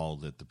give all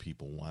that the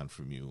people want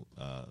from you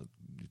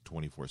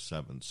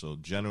 24/7. So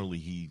generally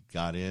he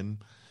got in,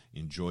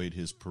 enjoyed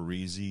his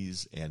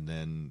Parisis, and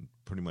then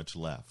pretty much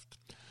left.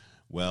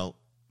 Well,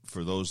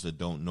 for those that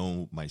don't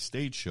know my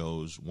stage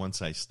shows,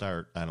 once I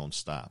start, I don't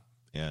stop.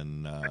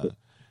 And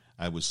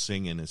I was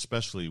singing,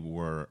 especially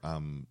where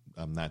I'm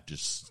not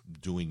just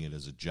doing it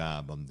as a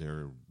job. I'm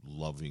there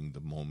loving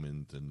the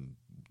moment, and,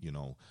 you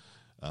know,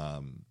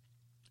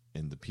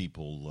 and the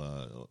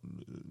people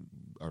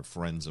are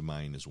friends of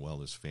mine as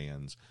well as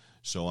fans.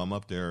 So I'm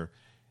up there.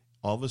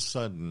 All of a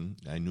sudden,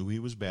 I knew he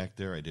was back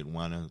there. I didn't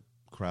want to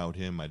crowd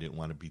him. I didn't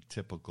want to be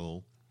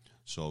typical.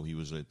 So he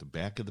was at the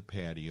back of the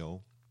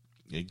patio,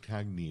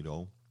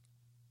 incognito,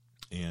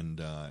 and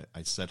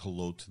I said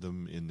hello to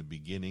them in the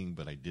beginning,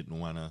 but I didn't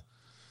want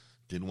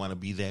to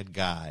be that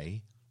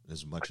guy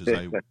as much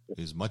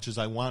as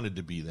I wanted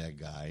to be that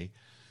guy,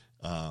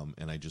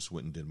 and I just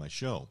went and did my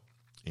show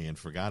and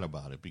forgot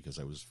about it because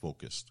I was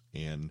focused.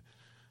 And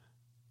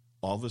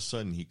all of a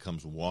sudden, he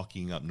comes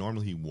walking up.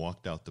 Normally, he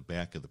walked out the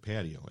back of the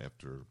patio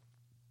after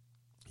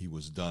he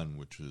was done,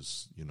 which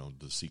is, you know,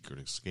 the secret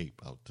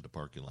escape out to the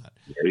parking lot.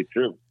 Very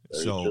true.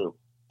 Very true.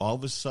 All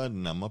of a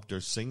sudden, I'm up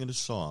there singing a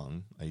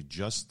song. I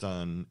just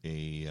done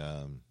a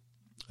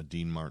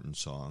Dean Martin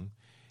song,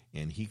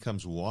 and he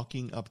comes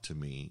walking up to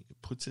me,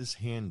 puts his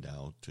hand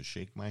out to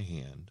shake my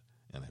hand,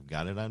 and I've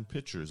got it on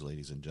pictures,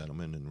 ladies and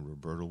gentlemen, and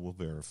Roberto will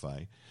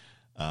verify.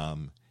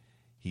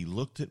 He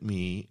looked at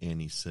me and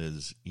he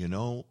says, you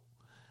know,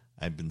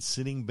 I've been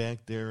sitting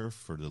back there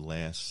for the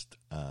last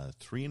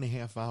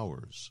 3.5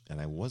 hours, and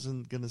I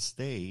wasn't going to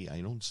stay.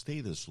 I don't stay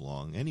this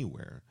long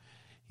anywhere.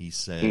 He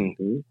said,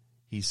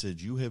 He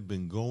said, you have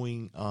been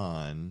going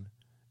on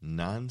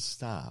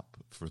nonstop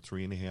for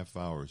 3.5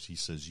 hours. He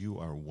says, you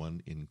are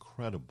one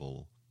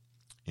incredible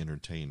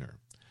entertainer.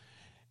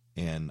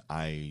 And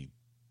I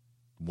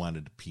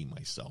wanted to pee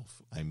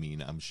myself. I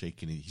mean, I'm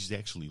shaking. He's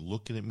actually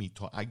looking at me.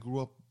 I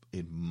grew up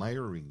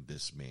admiring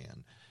this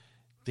man,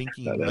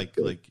 thinking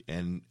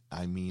and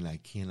I mean, I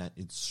cannot,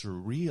 it's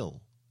surreal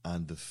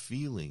on the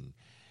feeling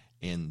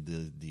and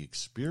the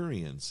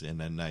experience. And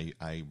then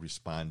I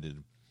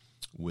responded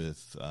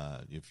with,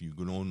 if you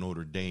know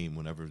Notre Dame,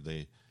 whenever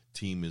the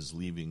team is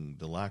leaving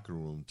the locker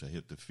room to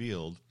hit the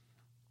field,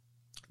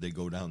 they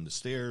go down the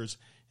stairs,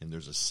 and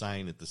there's a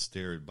sign at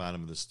the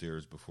bottom of the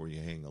stairs before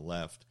you hang a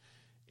left,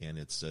 and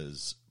it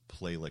says,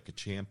 play like a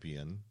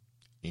champion,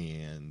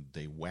 and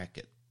they whack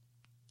it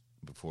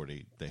before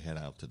they head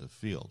out to the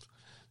field,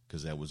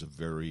 because that was a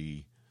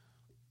very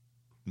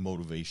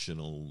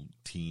motivational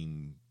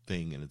team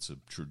thing, and it's a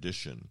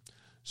tradition.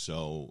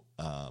 So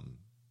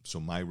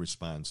my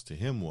response to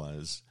him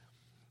was,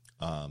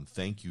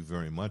 thank you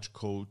very much,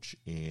 Coach.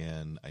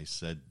 And I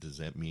said, does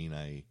that mean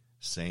I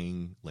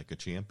sang like a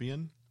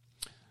champion?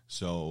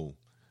 So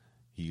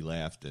he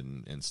laughed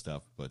and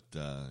stuff, but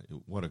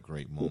what a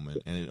great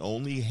moment. And it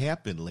only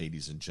happened,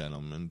 ladies and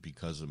gentlemen,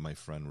 because of my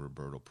friend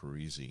Roberto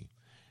Parisi.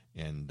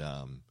 And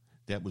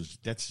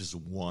that's just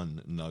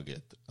one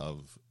nugget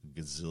of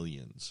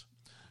gazillions.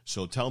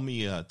 So tell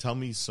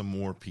me some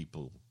more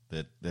people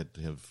that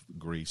have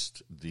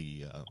graced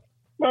the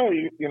Well,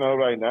 you know,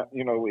 right now,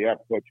 you know, we have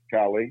Coach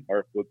Kelly,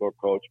 our football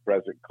coach,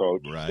 present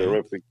coach, right.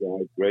 Terrific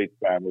guy, great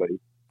family.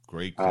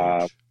 Great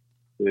coach.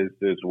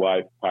 His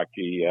wife,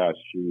 Paki,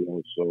 she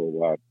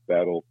also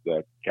battled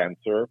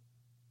cancer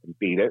and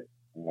beat it,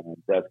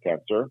 breast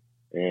cancer.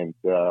 And,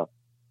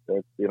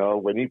 you know,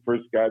 when he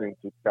first got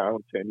into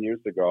town 10 years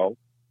ago,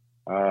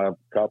 a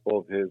couple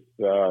of his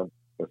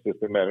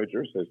assistant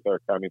managers, they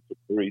started coming to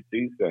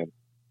Parisis. And,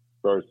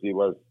 of course, he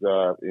was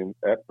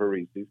at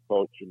Parisis,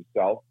 coach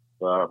himself.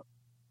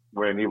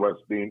 when he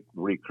was being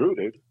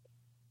recruited.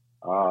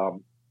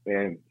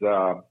 And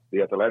the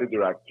athletic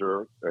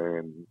director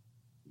and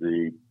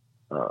the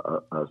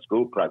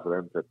school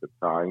president at the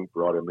time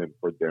brought him in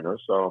for dinner.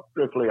 So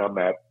briefly I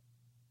met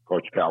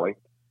Coach Kelly.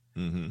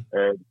 Mm-hmm.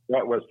 And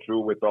that was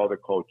true with all the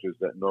coaches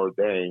at Notre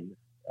Dame.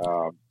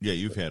 Yeah,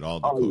 you've had all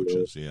the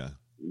coaches, yeah.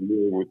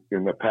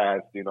 In the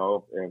past,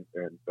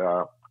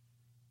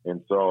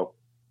 and so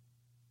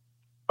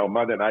on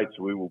Monday nights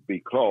we would be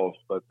closed,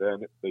 but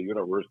then the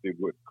university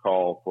would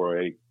call for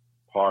a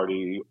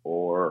party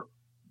or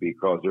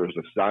because there's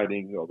a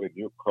signing of a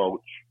new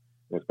coach,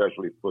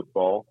 especially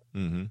football,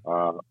 then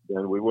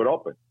we would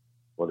open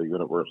for the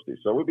university.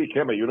 So we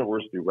became a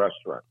university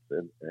restaurant,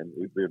 and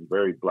we've been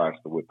very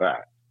blessed with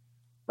that.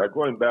 But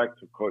going back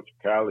to Coach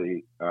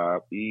Kelly,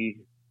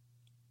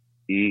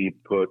 he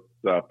put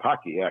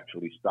Paki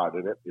actually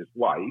started it, his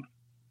wife,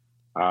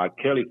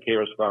 Kelly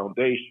Cares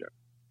Foundation.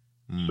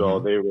 Mm-hmm. So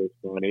they raised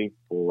money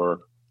for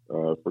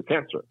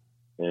cancer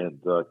and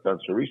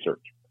cancer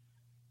research.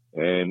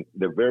 And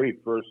the very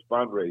first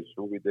fundraiser,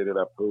 we did it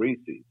at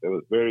Parisis. It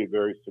was very,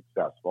 very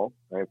successful.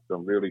 I had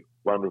some really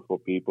wonderful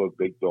people,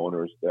 big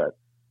donors that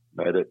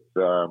made it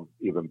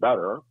even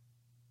better.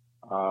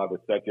 The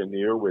second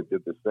year, we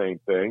did the same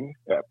thing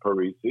at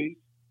Parisis,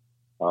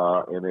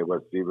 and it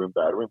was even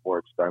better and more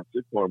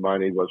expensive. More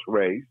money was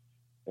raised,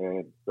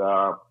 and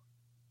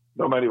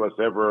no money was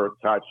ever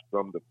touched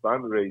from the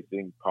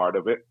fundraising part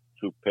of it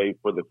to pay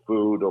for the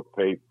food or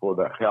pay for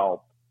the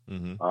help.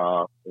 And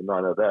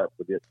none of that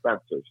for the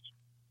expenses.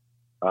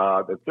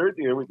 The third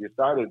year, we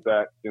decided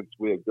that since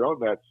we had grown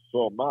that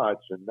so much,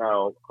 and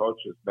now Coach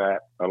has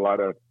met a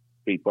lot of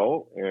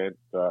people, and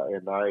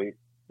I've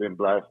been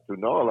blessed to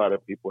know a lot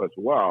of people as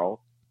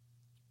well,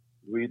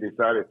 we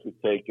decided to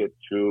take it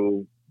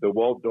to the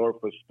Waldorf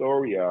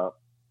Astoria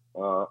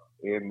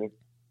in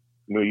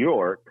New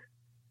York,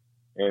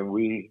 and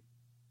we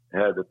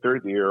had the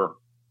third year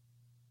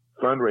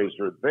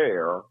fundraiser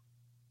there,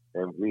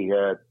 and we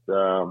had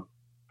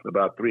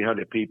about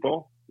 300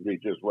 people.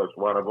 Regis was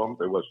one of them.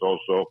 There was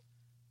also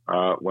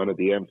one of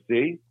the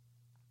MC,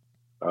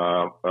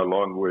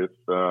 along with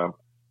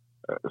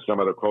some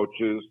of the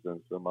coaches and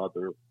some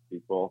other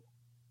people.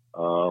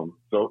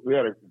 So we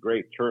had a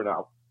great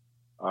turnout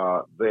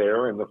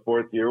there. And the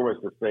fourth year was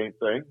the same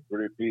thing. We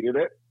repeated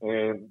it.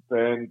 And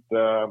then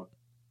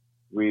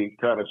we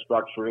kind of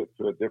structured it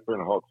to a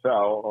different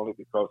hotel only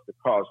because the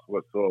cost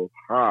was so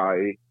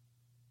high.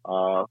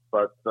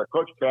 But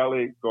Coach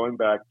Kelly, going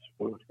back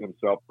to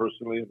himself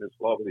personally and his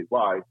lovely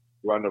wife,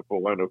 wonderful,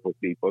 wonderful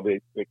people.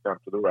 They come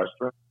to the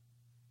restaurant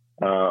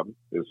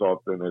as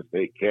often as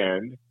they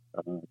can,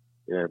 and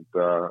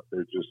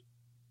they're just,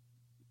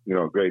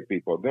 great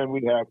people. Then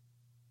we have,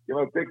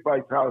 Dick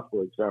Bike's house,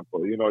 for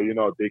example.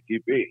 Dickie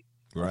B.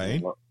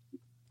 Right.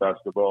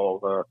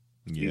 Basketball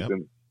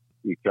season.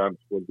 He comes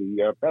for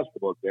the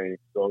basketball game.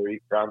 So he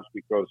comes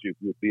because you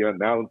will be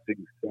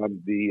announcing some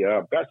of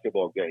the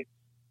basketball games.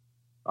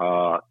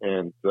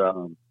 And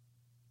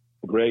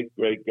great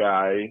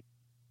guy,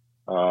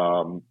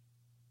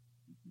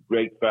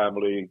 great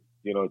family,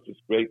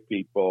 just great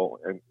people.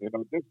 And,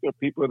 these are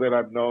people that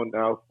I've known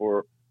now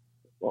for,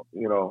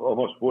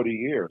 almost 40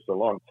 years, a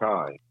long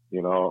time,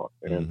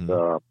 and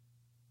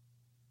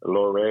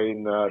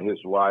Lorraine,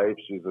 his wife,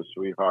 she's a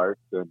sweetheart,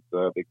 and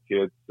the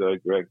kids,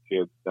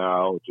 grandkids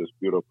now, just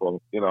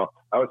beautiful.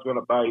 I was going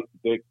to buy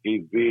Dick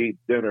TV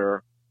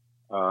dinner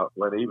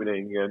one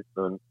evening,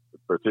 in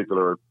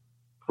particular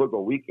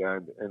football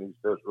weekend, and he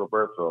says,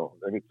 Roberto,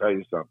 let me tell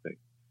you something.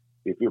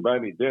 If you buy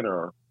me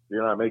dinner,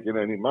 you're not making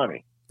any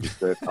money. He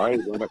said, I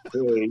ain't going to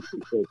pay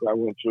because I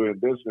want you in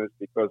business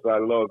because I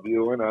love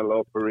you and I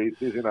love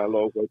Parisis and I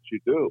love what you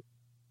do.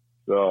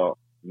 So,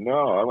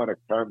 no, I want to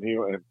come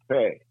here and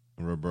pay.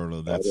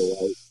 Roberto,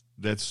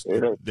 that's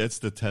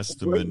the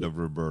testament of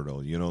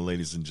Roberto.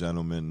 Ladies and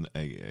gentlemen,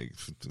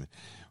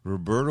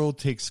 Roberto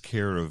takes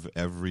care of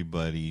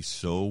everybody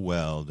so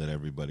well that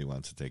everybody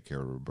wants to take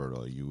care of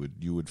Roberto.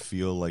 You would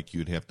feel like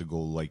you'd have to go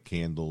light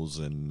candles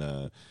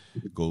and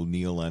go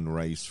kneel on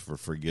rice for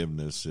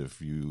forgiveness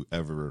if you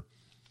ever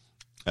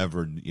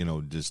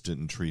just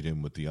didn't treat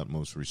him with the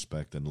utmost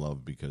respect and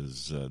love,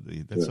 because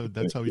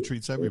that's how he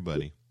treats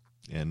everybody,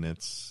 and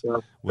that's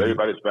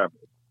everybody's family.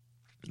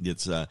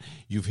 It's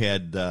you've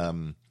had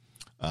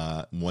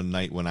one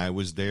night when I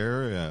was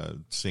there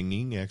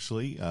singing.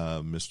 Actually,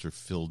 Mr.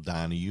 Phil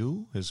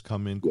Donahue has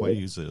come in.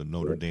 He's a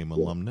Notre Dame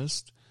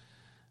alumnus.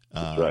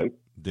 That's right.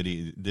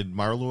 Did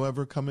Marlo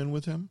ever come in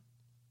with him?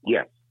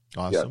 Yes.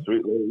 Awesome. Yeah,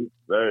 sweet lady.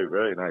 Very,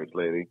 very nice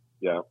lady.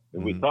 Yeah.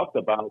 And we talked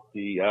about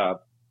the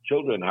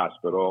Children's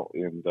Hospital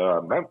in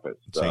Memphis.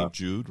 St.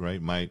 Jude,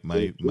 right? My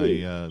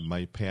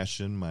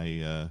passion,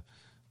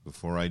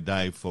 before I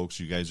die, folks,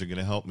 you guys are going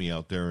to help me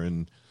out there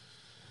in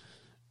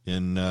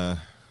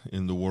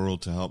the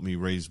world to help me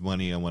raise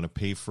money. I want to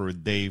pay for a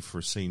day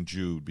for St.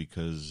 Jude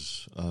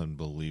because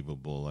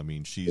unbelievable. I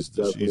mean, she's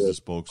the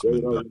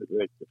spokesman.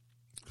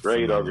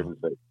 Great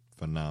organization.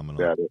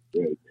 Phenomenal. Yeah, that's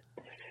great.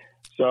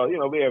 So,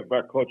 we have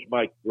Coach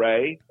Mike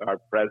Gray, our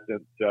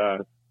present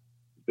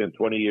It's been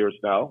 20 years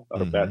now.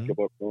 Our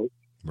basketball coach.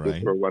 Right.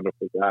 Super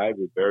wonderful guy.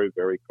 We're very,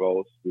 very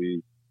close.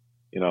 We,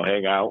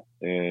 hang out,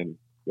 and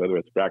whether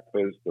it's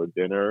breakfast or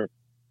dinner,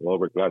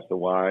 over a glass of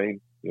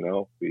wine,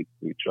 we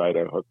try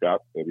to hook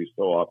up every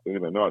so often.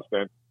 Even though I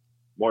spend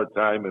more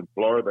time in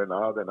Florida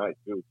now than I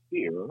do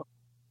here,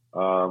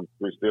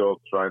 we're still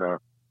trying to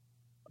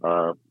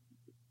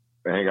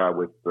hang out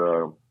with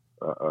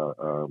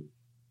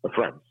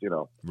friends,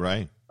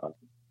 Right.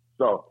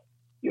 So,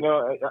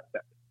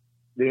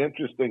 the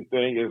interesting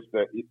thing is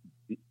that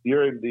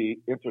you're in the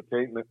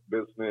entertainment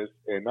business,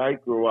 and I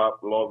grew up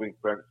loving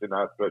Frank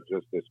Sinatra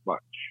just as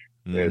much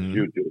as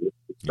you do,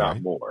 if not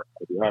more.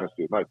 To be honest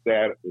with you, my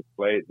dad has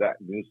played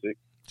that music.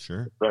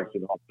 Sure. Frank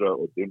Sinatra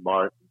or Dean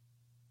Martin,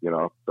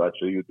 so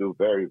actually you do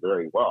very,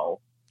 very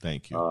well.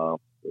 Thank you.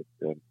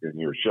 In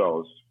your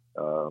shows.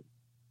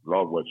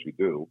 Love what you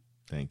do.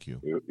 Thank you.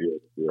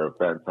 You're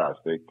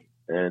fantastic.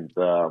 And,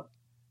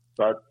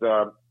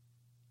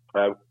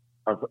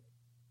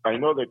 I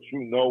know that you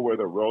know where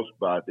the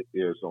Rosebud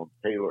is on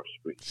Taylor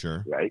Street.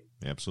 Sure. Right?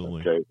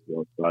 Absolutely. Okay,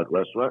 Rosebud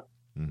Restaurant.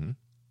 Mm-hmm.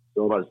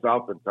 So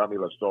myself and Tommy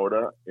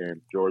Lasorda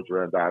and George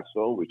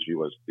Randazzo, which he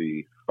was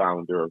the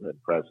founder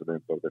and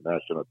president of the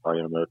National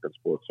Italian American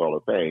Sports Hall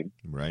of Fame.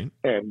 Right.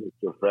 And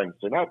Mr. Frank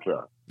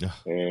Sinatra.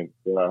 And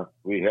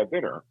we had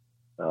dinner.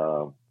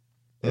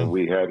 And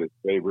we had his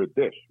favorite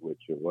dish,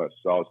 which was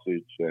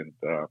sausage and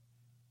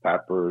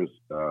peppers,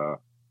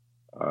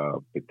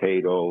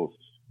 potatoes,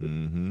 a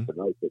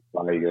nice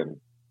Italian,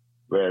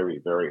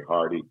 very, very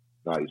hearty,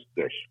 nice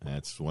dish.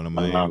 That's one of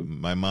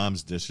my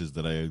mom's dishes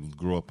that I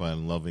grew up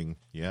on loving.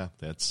 Yeah,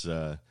 that's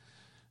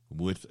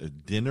with a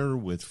dinner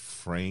with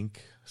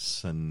Frank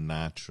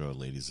Sinatra,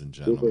 ladies and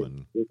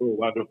gentlemen. Super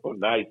wonderful,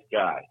 nice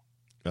guy.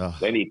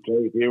 Then he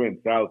played here in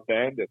South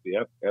Bend at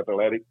the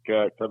athletic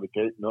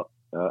convocation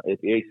at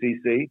the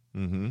ACC,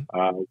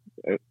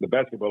 at the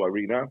basketball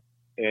arena,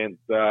 and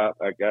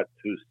I got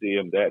to see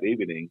him that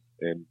evening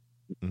and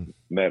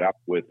met up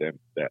with him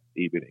that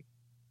evening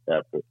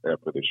after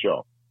the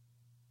show.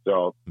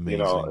 So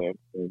amazing.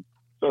 and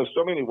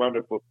so many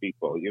wonderful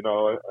people.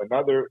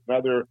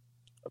 Another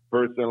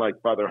person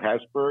like Father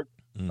Hasberg.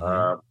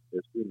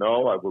 As you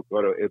know, I will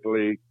go to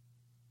Italy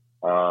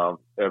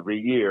every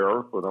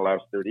year for the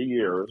last 30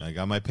 years. I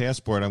got my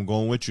passport. I'm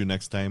going with you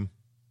next time.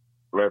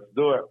 Let's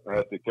do it. I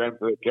have to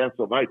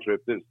cancel my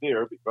trip this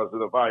year because of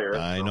the virus.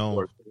 I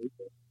know.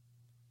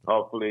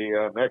 Hopefully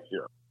next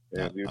year.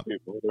 And you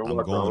people, I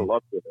would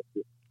love to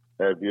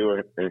have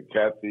you and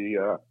Kathy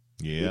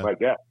be my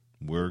guest.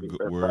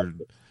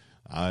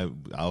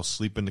 I'll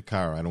sleep in the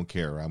car. I don't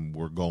care.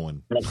 We're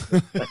going.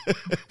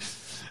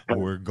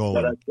 We're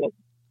going. But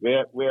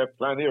we have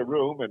plenty of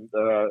room, and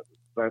the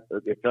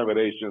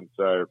accommodations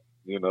are,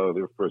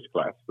 they're first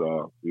class.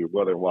 So you're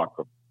more than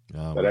welcome.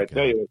 Oh, but I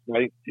tell you,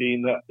 the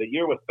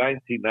year was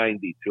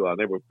 1992. I'll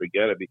never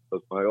forget it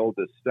because my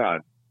oldest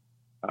son,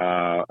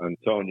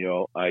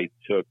 Antonio, I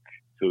took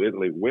to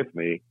Italy with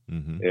me.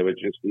 It was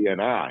just he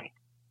and I.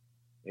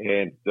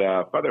 And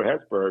Father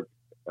Hesberg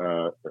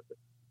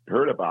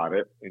heard about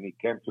it, and he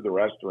came to the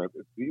restaurant.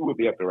 He would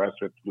be at the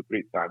restaurant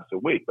 2-3 times a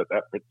week, but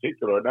that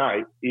particular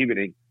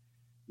evening,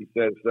 he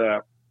says,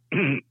 I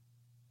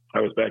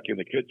was back in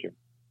the kitchen.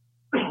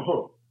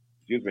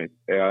 Excuse me.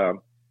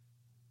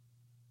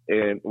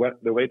 And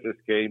the waitress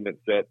came and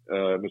said,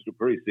 Mr.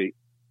 Parisis,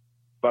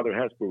 Father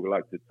Hesberg would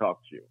like to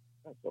talk to you.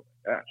 I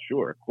said,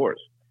 sure, of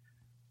course.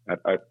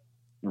 I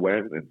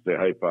went and said,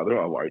 hey, Father,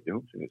 how are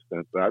you? And he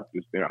stands up,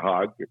 gives me a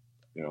hug,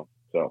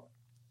 So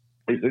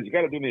he says, you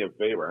got to do me a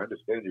favor. I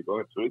understand you're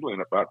going to Italy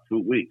in about 2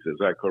 weeks. Is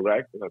that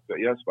correct? And I said,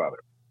 yes,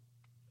 Father.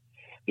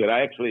 That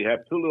I actually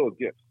have 2 little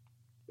gifts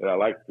that I'd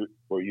like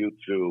for you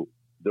to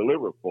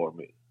deliver for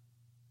me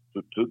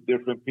to 2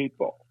 different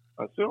people.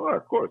 I said, well,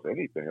 of course,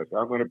 anything. I said,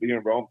 I'm going to be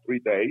in Rome 3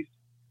 days,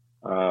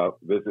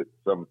 visit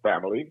some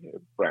family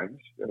and friends,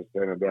 and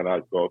then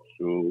I'd go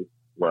to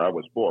where I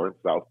was born,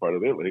 south part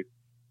of Italy,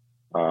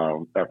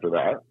 after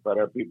that. But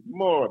I'd be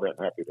more than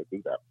happy to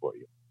do that for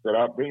you. I said,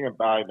 I'll bring him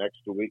by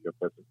next week if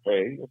that's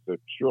okay. I said,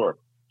 sure.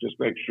 Just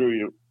make sure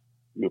you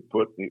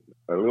put me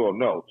a little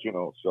note,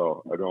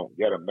 so I don't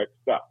get him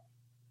mixed up.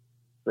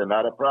 I said,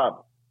 not a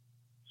problem.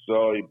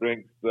 So he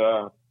brings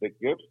the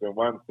gifts, and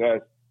one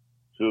says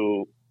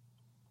to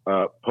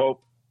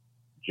Pope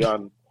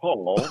John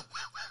Paul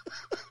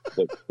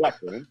II,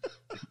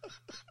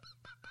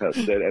 I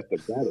said, at the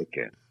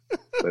Vatican.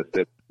 I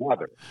said,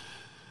 Father,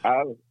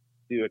 how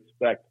do you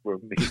expect for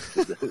me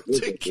to deliver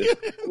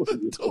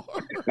this?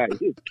 Are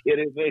you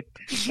kidding me?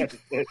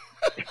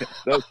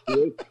 Those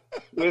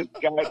Swiss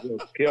guys will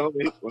kill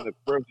me from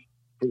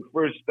the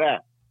first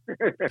step.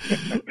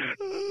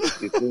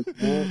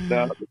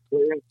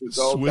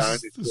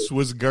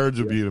 Swiss guards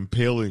will be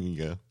impaling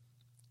you.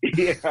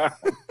 Yeah.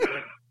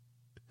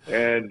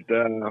 And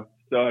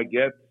so I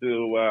get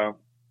to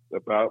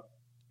about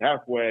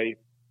halfway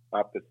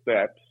up the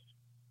steps,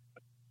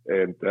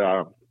 and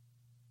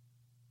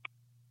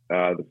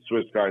the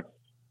Swiss guards,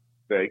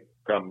 they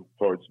come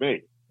towards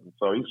me. And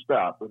so you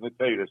stop. When they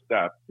tell you to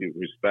stop, you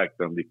respect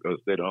them because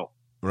they don't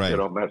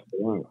mess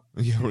around.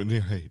 Yeah,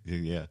 right.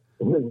 Yeah.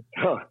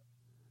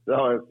 So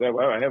I said,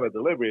 well, I have a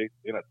delivery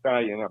in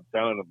Italian. I'm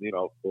telling them,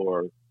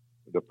 for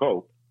the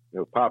Pope,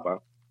 Papa.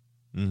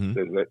 Mm-hmm.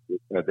 Says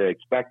that they're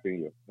expecting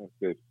you. I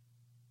said,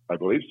 I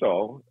believe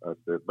so. I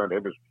said, my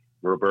name is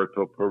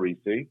Roberto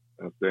Parisi.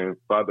 I said,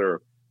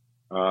 Father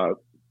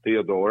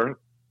Theodore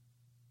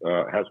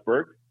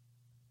Hesberg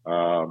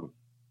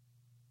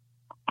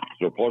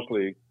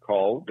supposedly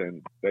called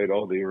and made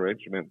all the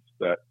arrangements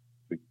to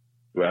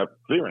have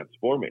clearance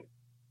for me.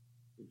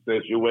 He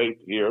says, you wait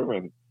here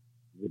and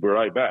we'll be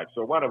right back.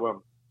 So one of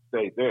them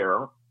stayed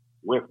there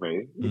with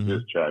me. We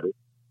just chatted.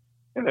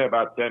 And then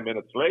about 10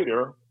 minutes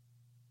later,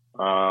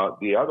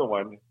 the other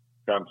one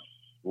comes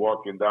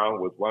walking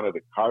down with one of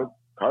the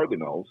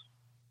cardinals.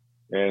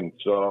 And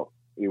so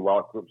he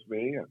welcomes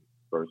me. And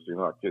first,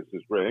 I kiss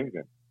his ring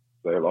and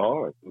say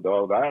hello and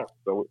all that.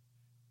 So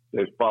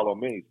they follow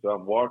me. So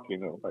I'm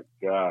walking. Oh, my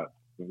God.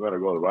 I'm going to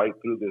go right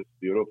through these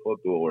beautiful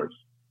doors.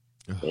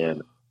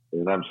 And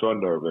I'm so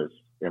nervous.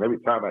 And every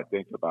time I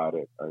think about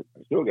it, I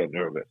still get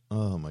nervous.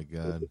 Oh, my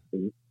God.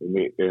 And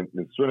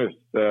as soon as,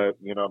 I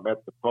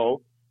met the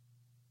Pope,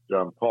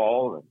 John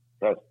Paul, and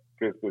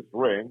kissed his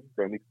ring,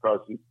 then he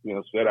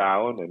sit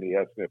down, and he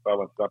asked me if I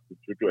want something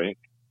to drink.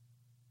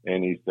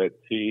 And he said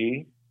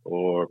tea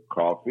or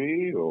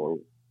coffee or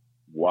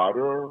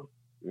water,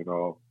 and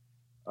I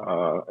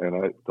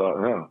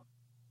thought,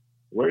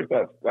 where's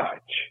that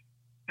scotch?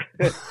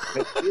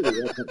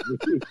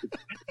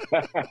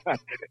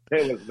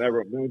 It was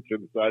never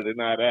mentioned, so I did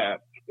not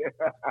ask.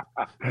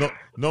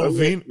 No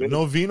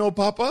vino,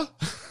 Papa?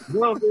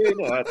 No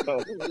vino. I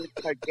thought, oh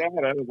my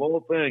God, out of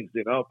all things,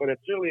 but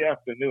it's early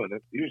afternoon.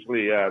 It's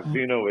usually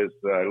vino is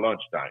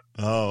lunchtime.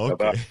 Oh,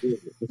 okay.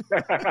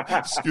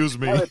 Excuse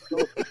me. after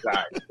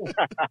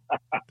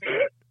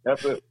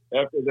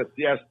the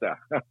siesta.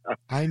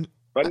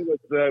 But it was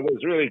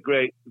really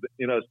great,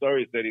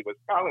 stories that he was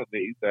telling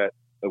me that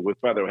with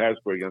Father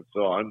Hasburg and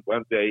so on.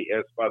 One day he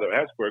asked Father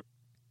Hasburg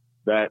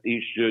that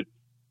he should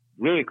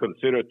really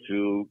consider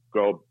to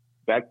go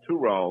back to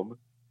Rome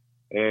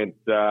and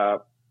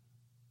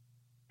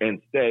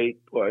stay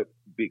put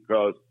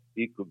because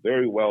he could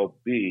very well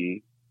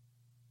be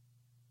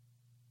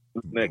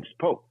the next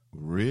Pope.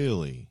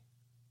 Really?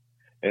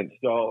 And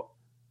so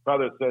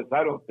Father says,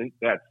 I don't think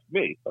that's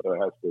me. Father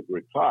Hasburg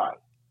replied.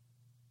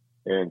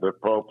 And the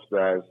Pope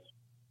says,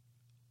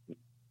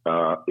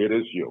 it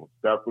is you,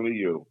 definitely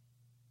you.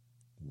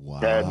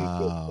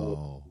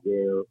 Wow.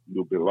 Where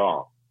you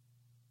belong.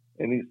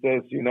 And he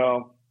says,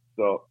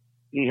 so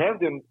he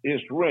handed him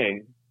his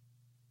ring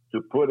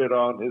to put it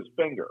on his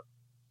finger.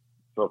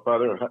 So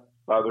Father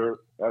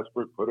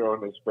Hasburg put it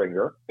on his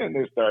finger, and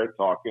they started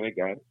talking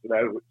again.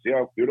 So see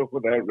how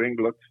beautiful that ring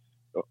looks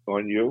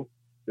on you?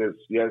 He says,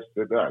 yes,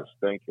 it does.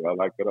 Thank you. I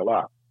like it a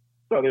lot.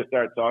 So they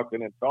start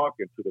talking and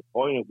talking to the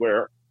point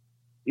where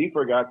he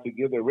forgot to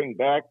give the ring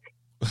back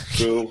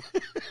to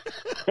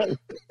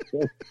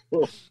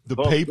the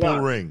papal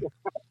ring.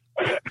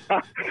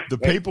 The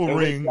papal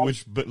ring,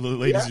 which,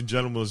 ladies and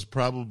gentlemen, was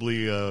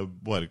probably, a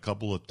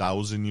couple of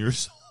 1,000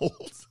 years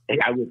old?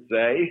 I would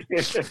say.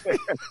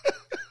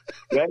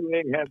 That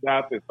ring handed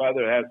out to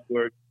Father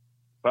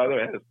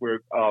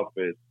Hasburg's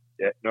office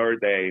at Notre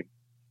Dame,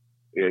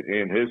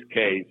 in his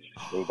case,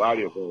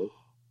 valuable,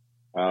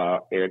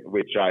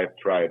 which I've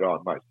tried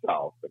on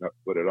myself and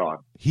I've put it on.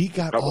 He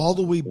got all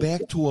the way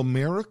back to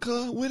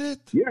America with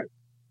it? Yes.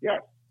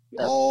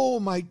 Oh,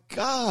 my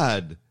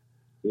God.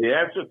 The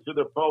answer to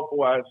the Pope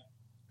was,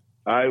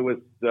 I was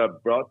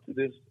brought to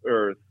this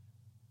earth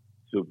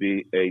to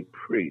be a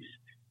priest.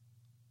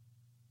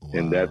 Wow.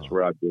 And that's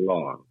where I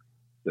belong.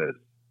 Says,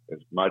 as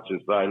much as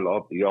I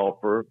love the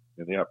offer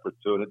and the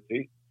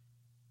opportunity,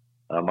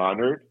 I'm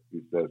honored,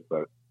 he says,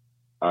 but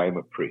I'm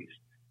a priest.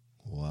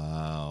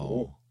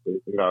 Wow.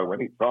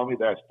 When he told me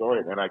that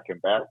story, then I came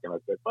back and I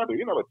said, Father,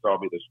 you never told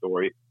me the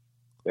story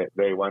that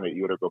they wanted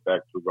you to go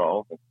back to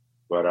Rome.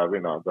 But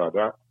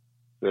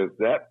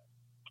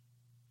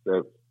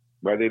says,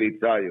 what did he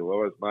tell you? What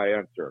was my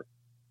answer?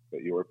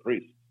 That you were a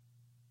priest.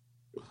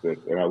 Said,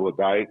 and I will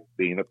die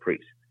being a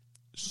priest.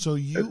 So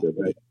you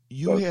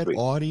had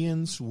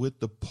audience with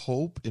the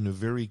Pope in a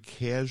very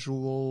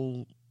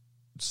casual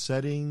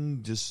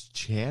setting, just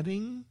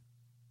chatting?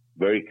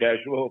 Very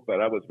casual,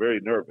 but I was very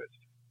nervous.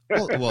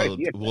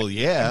 Well,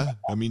 yeah.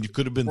 I mean, you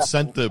could have been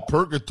sent to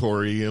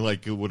purgatory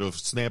like it with a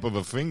snap of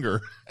a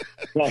finger.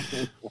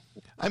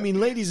 I mean,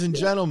 ladies and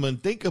gentlemen,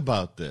 think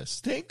about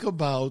this. Think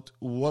about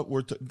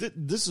what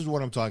this is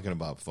what I'm talking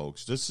about,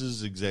 folks. This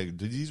is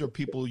exactly, these are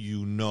people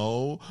you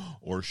know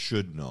or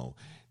should know.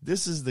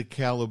 This is the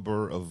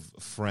caliber of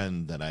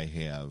friend that I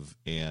have.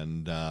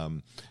 And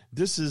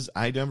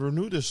I never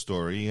knew this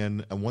story.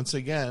 And once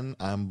again,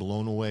 I'm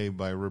blown away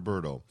by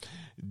Roberto.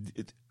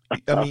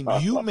 I mean,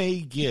 you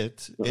may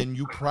get, and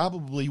you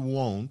probably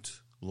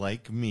won't,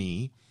 like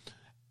me,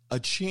 a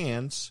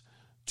chance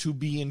to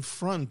be in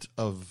front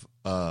of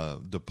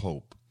the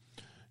Pope.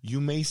 You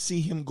may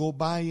see him go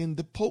by in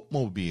the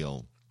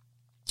Pope-mobile.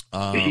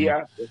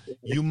 Yeah.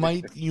 You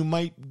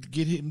might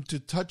get him to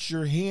touch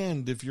your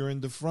hand if you're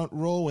in the front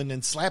row and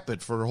then slap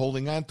it for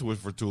holding on to it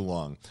for too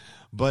long.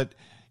 But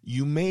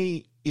you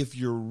may, if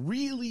you're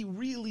really,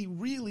 really,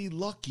 really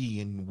lucky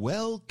and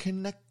well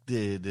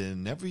connected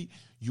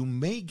you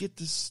may get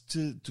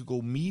to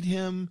go meet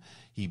him.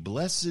 He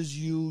blesses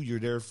you. You're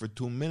there for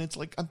 2 minutes.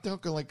 Like, I'm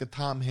talking like a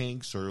Tom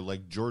Hanks or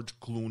like George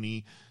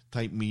Clooney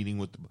type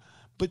meeting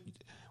but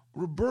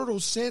Roberto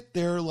sat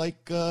there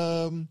like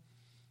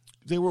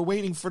they were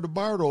waiting for the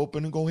bar to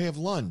open and go have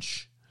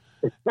lunch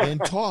and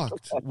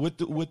talked with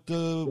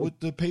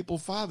the papal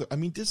father. I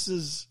mean,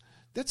 that's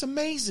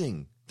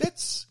amazing. That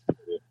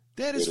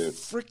is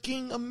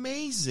freaking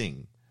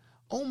amazing.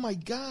 Oh my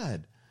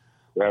God.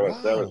 That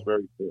was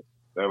very cool.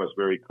 That was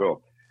very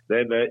cool.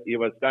 Then he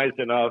was nice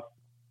enough,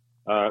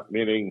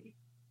 meaning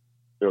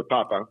the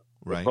Papa,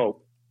 the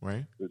Pope,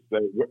 right, to say,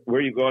 "Where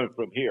are you going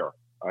from here?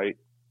 I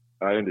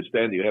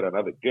understand you had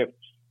another gift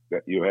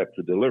that you had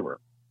to deliver."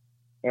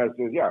 And I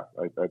said, "Yeah,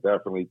 I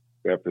definitely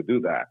have to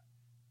do that."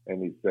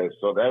 And he says,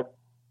 "So that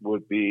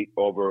would be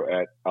over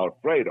at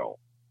Alfredo."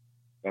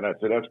 And I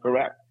said, "That's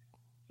correct."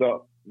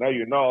 So now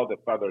you know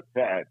that Father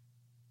Ted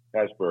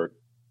Hesburgh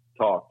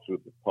talked to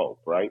the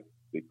Pope, right?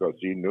 Because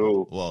he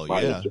knew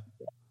my agenda.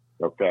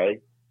 Okay.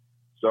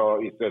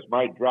 So he says,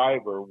 "My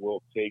driver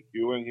will take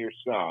you and your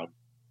son,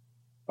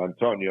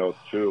 Antonio,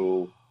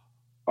 to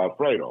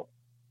Alfredo."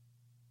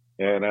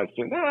 And I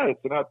said, "No,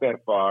 it's not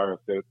that far." I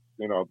said,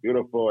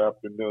 "Beautiful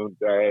afternoon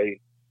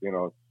day.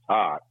 It's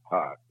hot,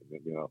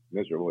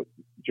 miserable.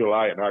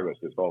 July and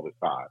August is always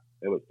hot.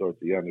 It was towards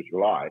the end of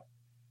July."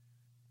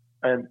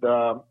 And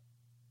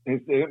he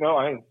said, "No,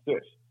 I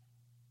insist."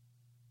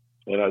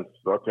 And I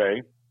said,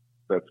 "Okay,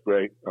 that's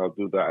great. I'll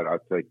do that. I'll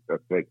take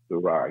the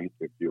ride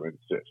if you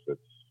insist.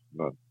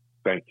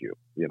 Thank you,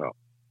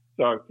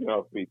 So,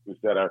 we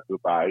said our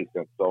goodbyes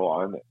and so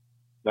on.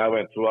 And I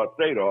went to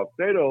Alfredo.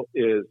 Alfredo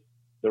is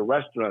the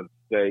restaurant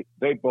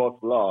they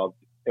both loved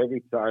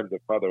every time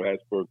that Father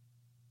Hesburgh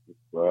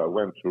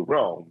went to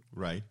Rome.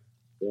 Right.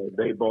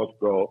 They both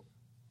go,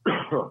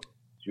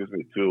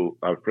 to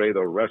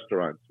Alfredo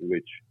restaurant,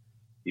 which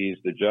is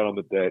the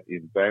gentleman that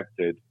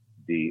invented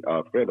the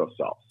Alfredo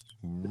sauce.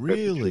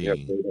 Really?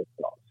 Alfredo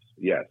sauce.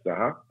 Yes.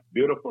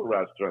 Beautiful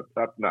restaurant,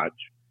 top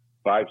notch,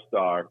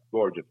 5-star,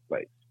 gorgeous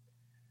place.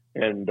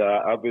 And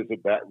I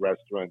visited that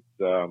restaurant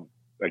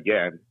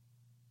again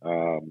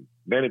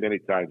many, many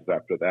times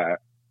after that.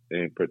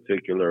 In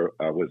particular,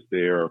 I was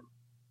there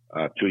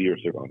 2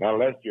 years ago. Not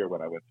last year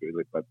when I went to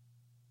Italy, but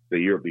the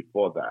year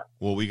before that.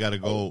 Well, we got to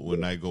go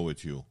when I go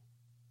with you.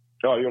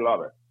 Oh, you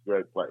love it.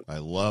 Great place. I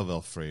love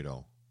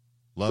Alfredo.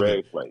 Love Great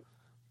it. place.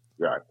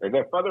 Yeah. And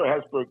then Father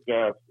Hesburgh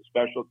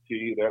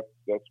specialty,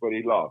 that's what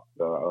he loved.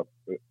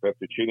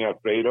 Fettuccine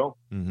Alfredo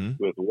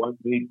with one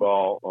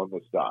meatball on the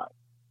side.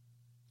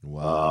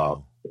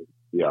 Wow.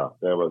 Yeah,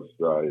 that was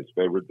his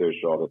favorite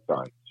dish all the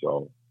time.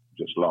 So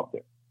just loved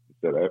it. He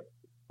said it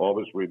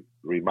always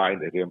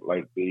reminded him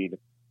like being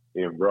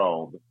in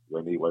Rome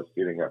when he was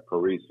sitting at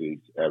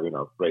Parisis having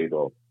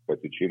Alfredo,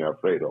 fettuccine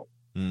Alfredo.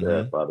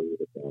 Yeah, Father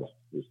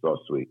was so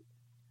sweet.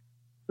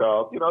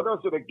 So,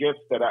 those are the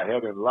gifts that I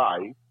had in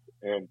life.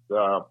 And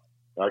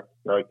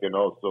I can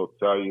also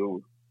tell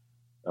you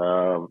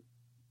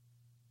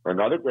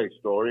another great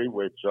story,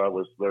 which I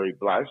was very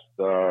blessed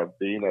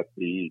being at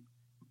in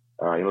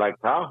Lake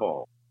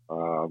Tahoe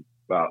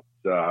about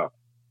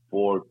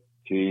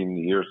 14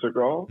 years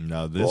ago.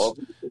 Now,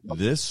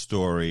 this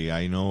story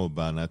I know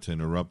about, not to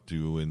interrupt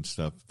you and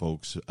stuff,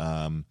 folks.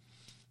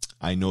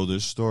 I know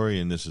this story,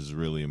 and this is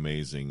really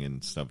amazing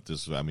and stuff.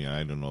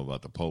 I don't know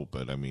about the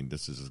pulpit.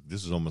 This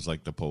is almost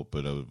like the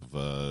pulpit of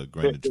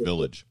Greenwich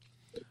Village.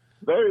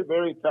 Very,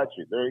 very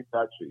touchy,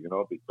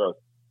 because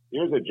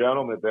here's a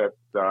gentleman that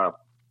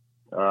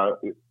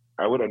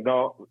I would have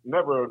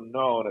never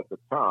known at the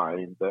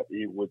time that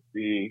he would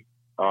be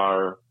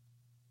our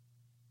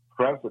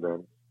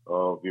president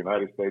of the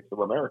United States of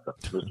America,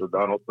 Mr.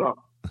 Donald Trump.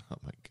 Oh,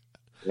 my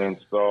God. And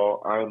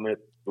so I'm at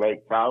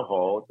Lake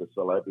Tahoe, the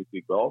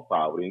celebrity golf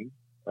outing.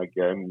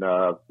 Again,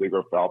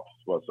 Digger Phelps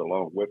was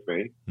along with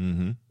me.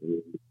 Mm-hmm.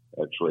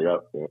 Actually,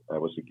 I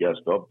was a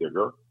guest of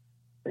Digger.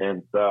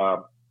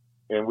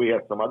 And we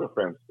had some other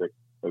friends that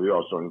we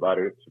also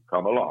invited to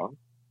come along.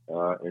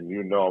 And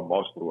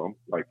most of them,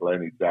 like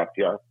Lenny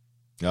Zapia.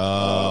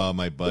 Oh,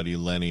 my buddy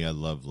Lenny. I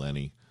love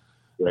Lenny.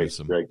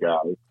 Great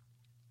guy.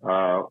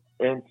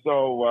 And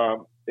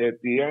so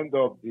at the end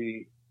of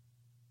the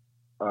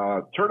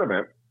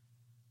tournament,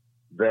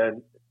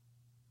 then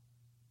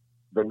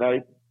the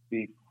night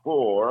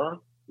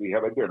before, we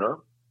have a dinner,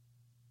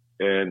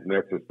 and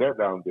it's a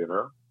sit-down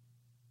dinner.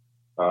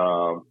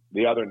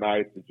 The other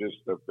night is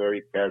just a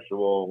very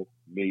casual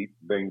meet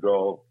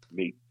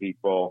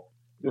people,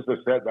 just a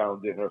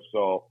sit-down dinner.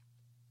 So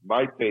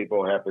my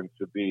table happened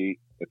to be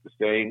at the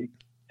same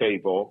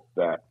table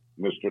that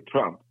Mr.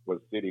 Trump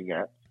was sitting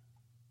at,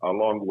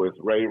 along with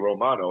Ray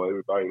Romano.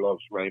 Everybody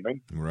loves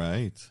Raymond.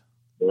 Right.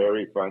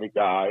 Very funny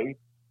guy.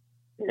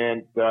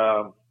 And,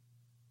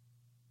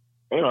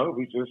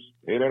 we just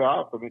hit it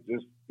off and we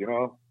just,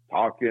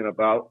 talking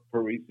about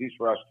Parisis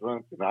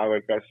restaurants and how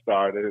it got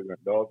started and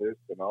all this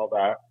and all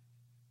that.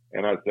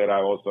 And I said,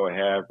 I also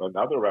have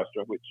another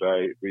restaurant, which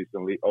I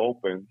recently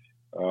opened.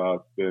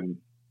 It's been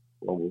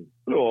a little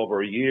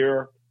over a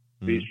year,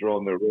 Bistro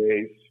on the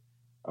Race,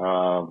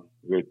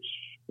 which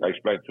I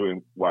explained to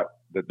him what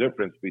the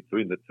difference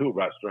between the two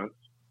restaurants.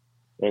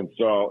 And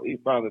so he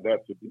found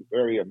that to be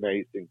very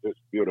amazing, just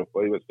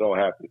beautiful. He was so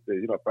happy. He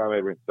said, if I'm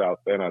ever in South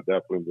Bend, I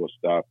definitely will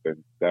stop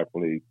and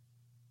definitely,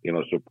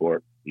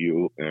 support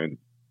you and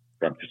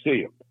come to see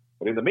you.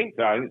 But in the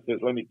meantime, he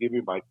says, let me give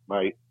you my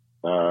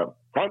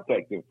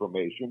contact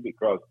information,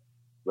 because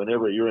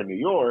whenever you're in New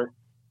York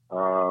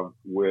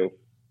with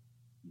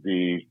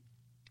the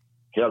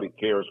Kelly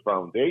Cares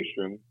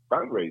Foundation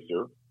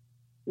fundraiser,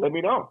 let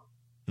me know.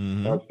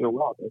 Mm-hmm. I said,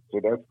 wow,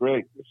 that's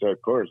great. I said,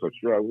 of course, I'm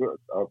sure I will.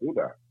 I'll do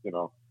that,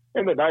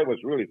 And the night was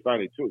really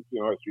funny, too.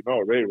 As you know,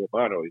 Ray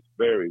Romano is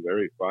very,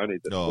 very funny.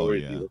 The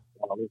stories he was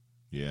telling.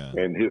 Yeah.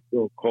 And his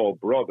so-called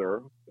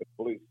brother, the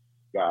police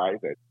guy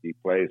that he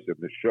plays in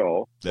the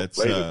show.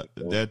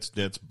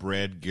 That's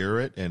Brad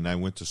Garrett, and I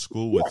went to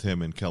school with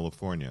him in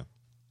California.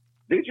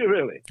 Did you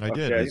really? I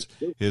did.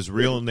 His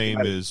real name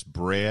is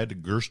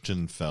Brad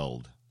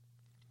Gerstenfeld.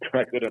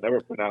 I could have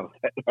never pronounced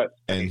that.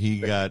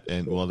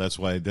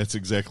 And that's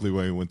exactly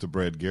why he went to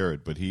Brad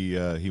Garrett. But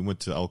he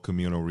went to El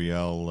Camino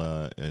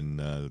Real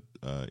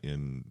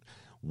in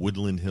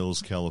Woodland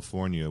Hills,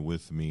 California,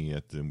 with me.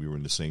 We were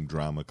in the same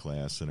drama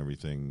class and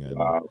everything. And,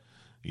 wow.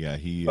 Yeah,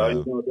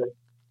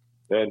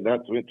 then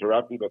not to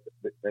interrupt you, but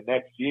the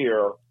next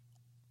year,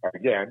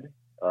 again,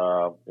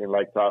 in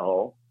Lake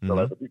Tahoe,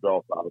 celebrity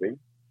golf outing,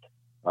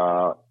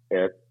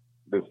 at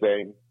the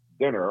same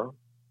dinner.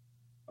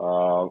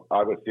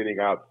 I was sitting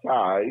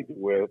outside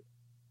with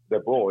the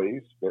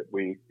boys that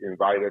we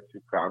invited to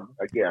come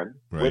again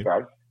with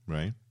us.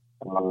 Right.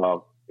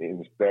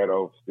 Instead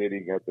of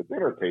sitting at the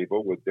dinner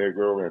table with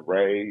Digger and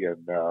Ray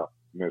and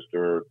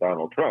Mr.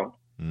 Donald Trump.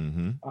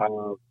 Mm-hmm.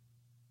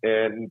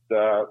 And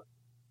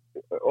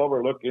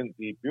overlooking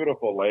the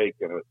beautiful lake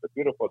and the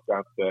beautiful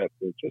sunset.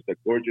 It's just a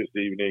gorgeous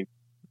evening.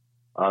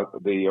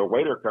 The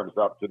waiter comes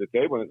up to the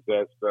table and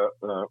says,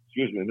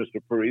 excuse me,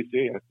 Mr.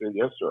 Parisi? I said,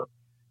 yes, sir.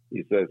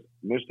 He says,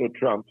 Mr.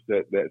 Trump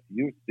said that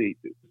your seat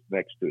is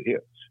next to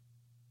his.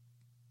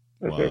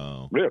 I said,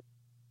 really?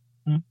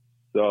 Mm-hmm.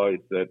 So he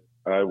said,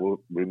 I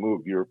will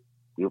remove your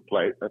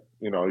plate,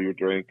 your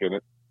drink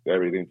and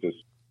everything. Just,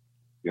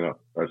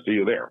 I'll see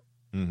you there.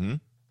 Mm-hmm.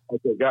 I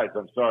said, guys,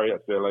 I'm sorry. I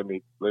said, let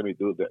me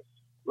do this.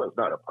 Well, it's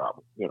not a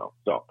problem,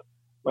 So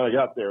when I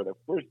got there, the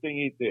first thing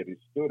he did, he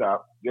stood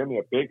up, gave me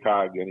a big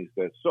hug, and he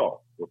said,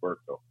 so,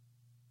 Roberto,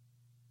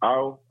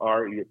 how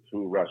are your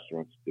two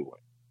restaurants doing?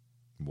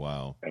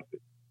 Wow. I said,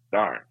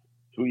 darn.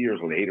 2 years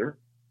later,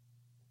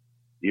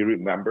 he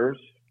remembers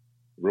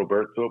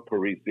Roberto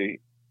Parisi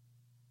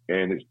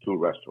and his two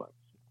restaurants.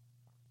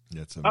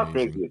 That's amazing. How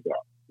crazy is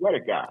that? What a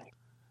guy.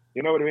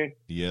 You know what I mean?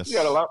 Yes. He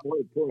got a lot more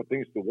important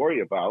things to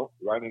worry about,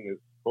 running his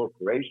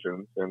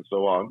corporations and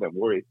so on, than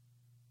worry.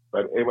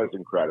 But it was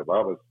incredible.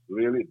 I was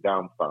really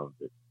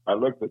dumbfounded. I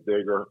looked at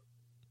Digger,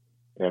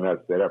 and I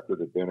said, after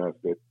the dinner, I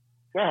said,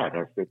 God,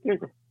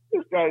 Digger,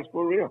 this guy is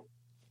for real.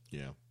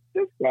 Yeah.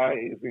 This guy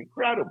is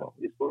incredible.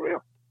 He's for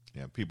real.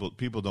 Yeah,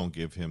 people don't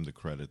give him the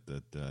credit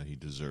that he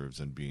deserves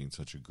in being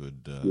such a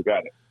good, you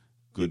got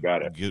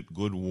it.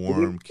 Good,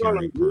 warm,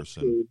 caring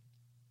person.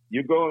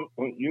 You go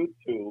on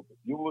YouTube,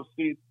 you will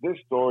see this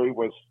story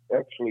was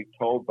actually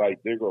told by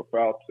Digger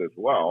Phelps as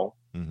well,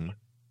 mm-hmm.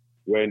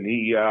 when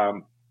he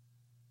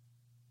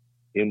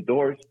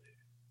endorsed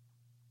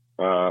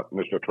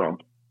Mr.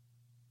 Trump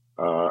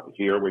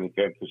here when he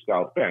came to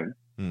South Bend.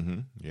 Mm-hmm.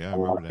 Yeah, I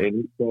remember that. And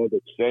he told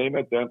the same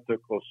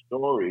identical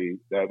story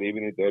that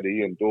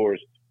he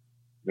endorsed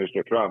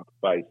Mr. Trump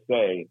by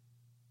saying,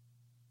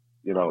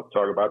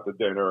 talk about the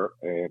dinner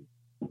and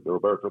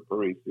Roberto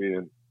Parisi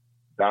and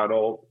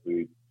Donald.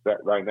 We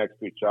sat right next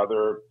to each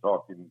other,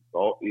 talking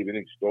all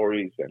evening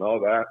stories and all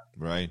that.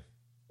 Right.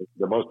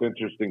 The most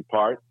interesting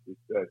part is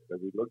that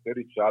we looked at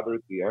each other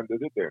at the end of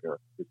the dinner.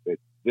 We said,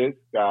 this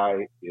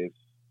guy is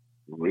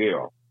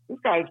real. This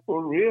guy's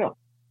for real.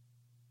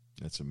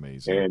 That's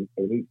amazing. And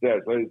he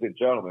says, ladies and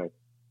gentlemen,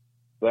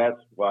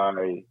 that's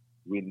why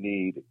we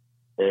need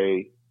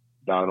a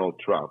Donald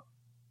Trump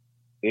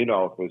in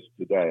office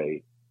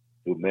today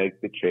to make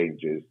the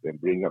changes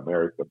and bring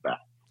America back.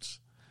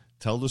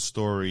 Tell the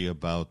story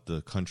about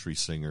the country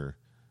singer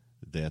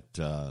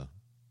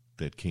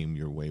that came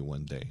your way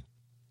one day.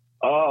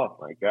 Oh,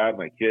 my God,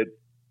 my kids.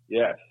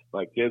 Yes,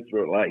 my kids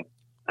were like,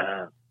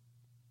 I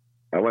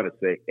want to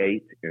say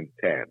 8 and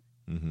 10.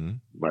 Mm-hmm.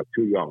 My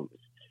two youngest.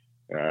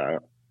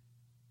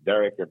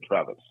 Derek and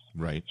Travis.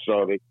 Right.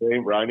 So they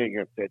came running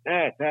and said,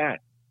 Dad,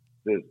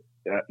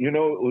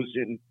 who's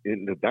in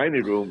the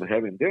dining room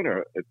having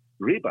dinner? It's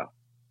Reba.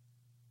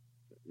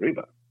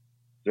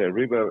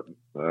 Reba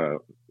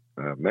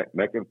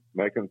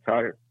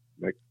McIntyre.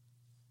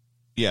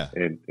 Yeah.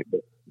 And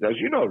does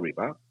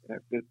Reba? I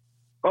said,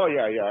 oh,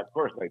 yeah, of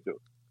course I do.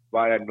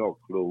 I had no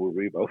clue who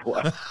Reba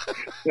was.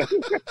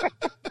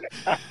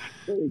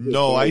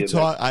 No,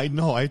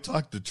 I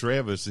talked to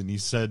Travis, and he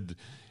said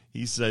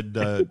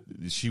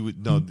she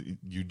would no.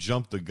 You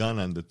jumped the gun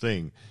on the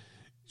thing.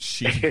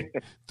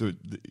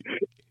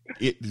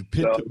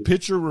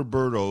 Picture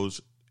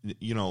Roberto's.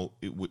 You know,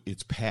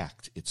 it's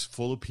packed. It's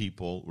full of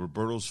people.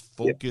 Roberto's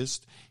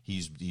focused.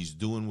 Yeah. He's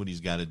doing what he's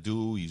got to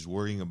do. He's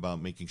worrying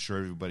about making sure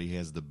everybody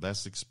has the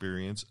best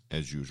experience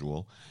as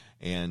usual.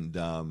 And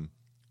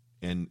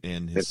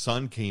his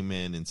son came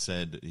in and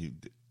said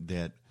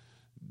that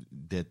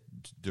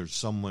there's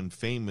someone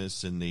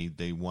famous and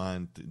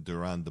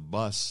they're on the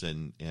bus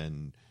and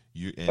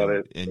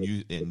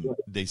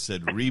they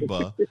said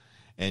Reba,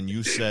 and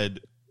you said,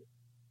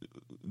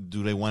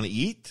 do they want to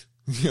eat?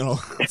 You know,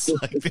 it's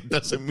like it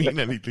doesn't mean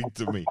anything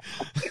to me.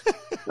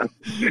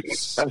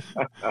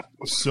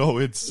 So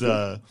it's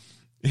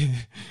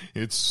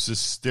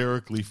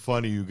hysterically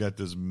funny. You got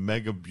this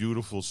mega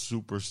beautiful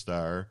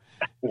superstar,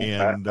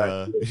 and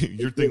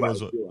your thing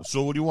was,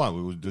 so what do you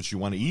want? Does she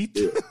want to eat?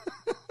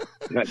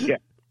 Yeah,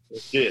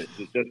 it is.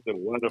 It's just a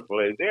wonderful.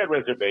 They had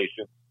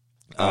reservations.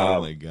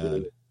 Oh my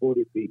God,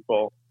 40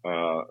 people.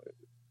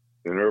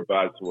 And her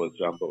bus was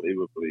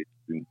unbelievably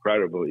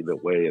incredible in the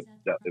way it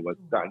was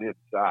done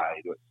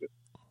inside. It was just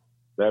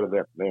better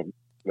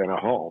than a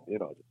home, you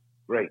know,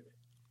 great.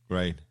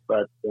 Right.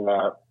 But,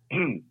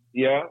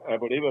 yeah, I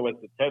believe it was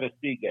the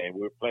Tennessee game.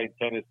 We were playing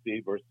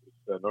Tennessee versus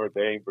Notre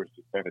Dame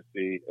versus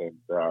Tennessee. And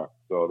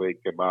so they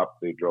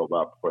drove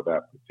up for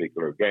that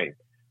particular game.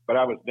 But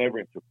I was never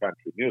into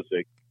country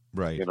music.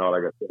 Right. You know,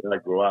 like I said, I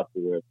grew up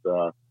with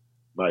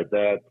my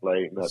dad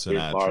playing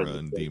Sinatra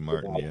and Dean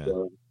Martin,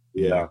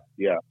 yeah.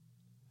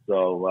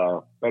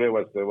 So, but it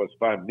was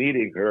fun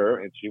meeting her,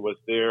 and she was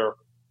there.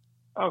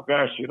 Oh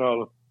gosh, you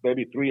know,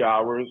 maybe 3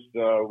 hours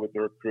with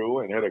her crew,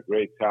 and had a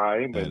great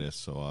time. That is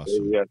so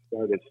awesome. They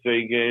started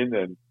singing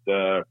and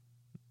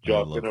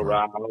joking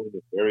around,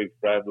 and very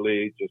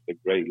friendly. Just a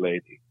great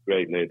lady.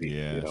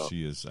 Yeah, you know?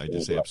 She is. I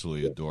just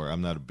absolutely adore her.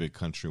 I'm not a big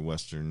country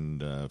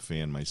western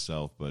fan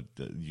myself, but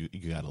you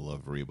gotta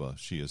love Reba.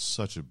 She is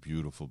such a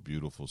beautiful,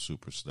 beautiful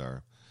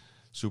superstar.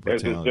 Super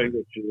talented.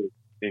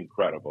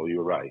 Incredible.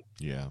 You're right.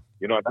 Yeah.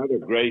 You know, another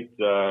great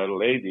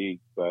lady,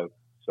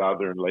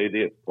 Southern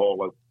lady, is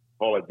Paula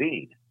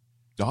Dean.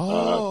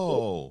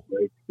 Oh.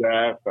 Great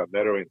staff. I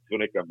met her in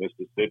Tunica,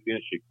 Mississippi,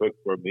 and she cooked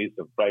for me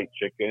some fried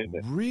chicken.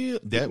 Real?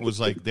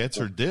 That's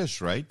her dish,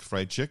 right?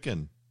 Fried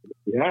chicken.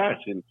 Yeah,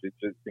 she's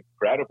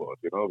incredible.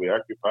 You know, we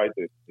occupied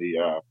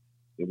in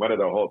one of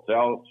the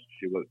hotels.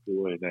 She was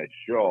doing a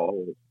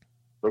show,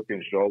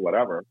 cooking show,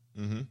 whatever.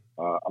 Mm-hmm.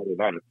 I was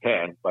 9 or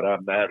 10, but I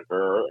met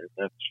her, and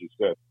then she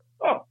said,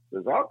 "Oh,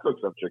 I'll cook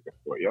some chicken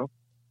for you.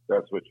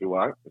 That's what you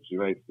want." And she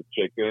made some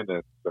chicken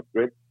and some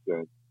grits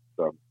and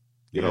some,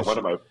 one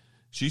of my.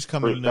 She's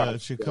coming.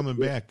 She's coming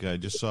back. I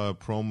just saw a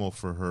promo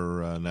for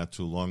her not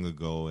too long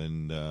ago,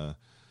 and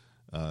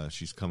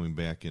she's coming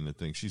back in the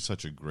thing. She's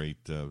such a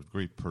great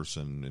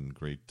person and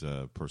great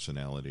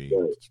personality.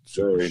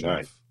 Very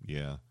nice.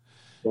 Yeah.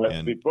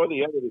 But before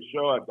the end of the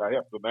show, I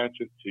have to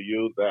mention to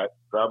you that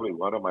probably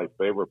one of my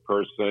favorite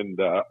person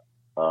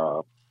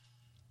of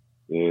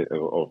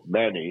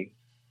many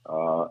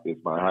is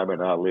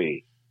Muhammad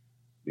Ali.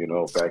 You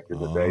know, back in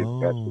the day,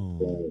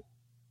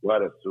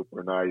 what a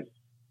super nice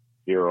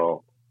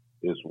hero.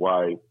 His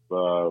wife,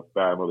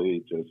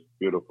 family, just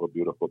beautiful,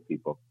 beautiful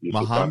people.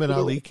 Muhammad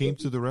Ali came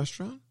to the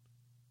restaurant?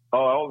 Oh,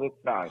 all the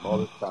time.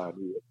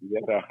 He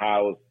had a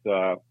house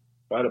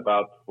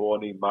about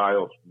 40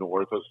 miles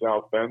north of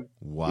South Bend.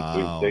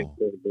 Wow. Between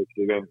St. Louis,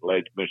 Michigan,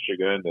 Lake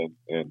Michigan,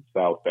 and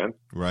South Bend.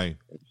 Right.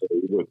 And so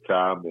he would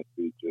come and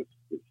we just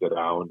sit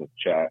down and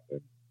chat,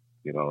 and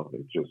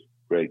it's just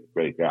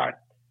great guy.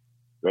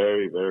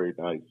 Very, very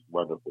nice,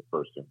 wonderful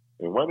person.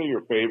 And one of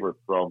your favorites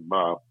from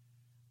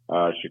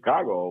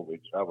Chicago,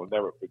 which I will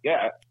never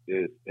forget,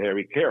 is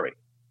Harry Carey.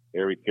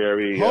 Harry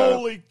Carey.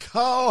 Holy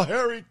cow,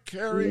 Harry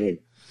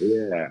Carey.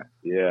 Yeah.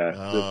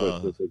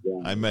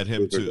 I met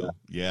him too.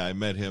 Yeah, I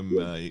met him.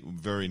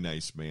 Very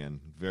nice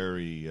man.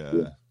 Very,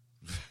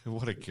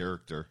 what a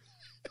character.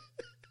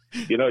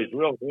 His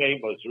real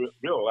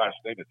last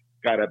name is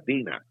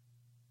Carabina.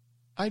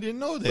 I didn't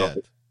know that.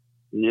 So,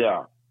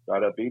 yeah,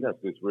 Carabina is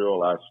his real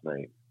last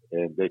name.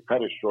 And they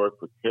cut it short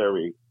for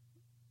Carey,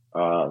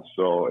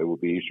 so it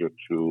would be easier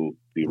to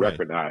be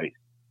recognized.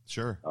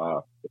 Sure.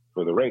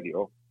 For the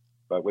radio.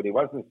 But when he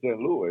was in St.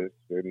 Louis,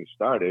 when he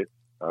started,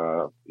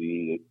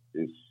 it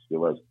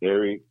was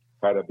Harry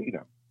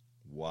Carabina.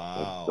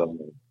 Wow. So,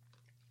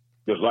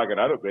 just like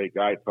another great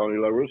guy, Tony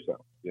La Russa,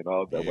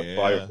 that was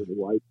fired from the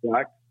White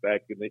Sox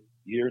back in the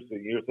years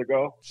and years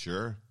ago.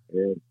 Sure.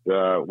 And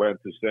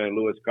went to St.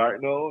 Louis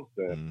Cardinals,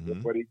 and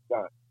look what he's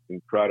done.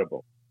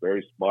 Incredible.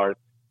 Very smart,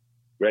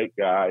 great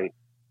guy.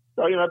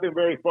 So, I've been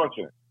very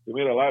fortunate to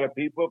meet a lot of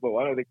people, but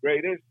one of the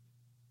greatest,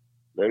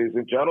 ladies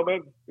and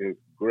gentlemen, is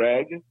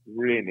Greg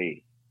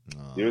Rini.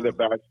 Oh. You're the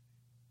best,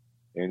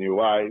 and your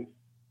wife,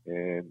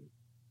 and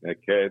I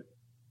can't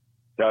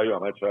tell you how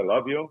much I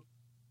love you.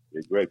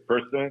 You're a great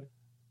person,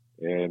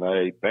 and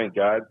I thank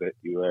God that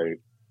you are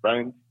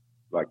friend,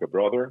 like a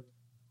brother.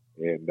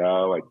 And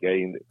now I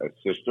gained a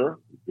sister,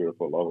 a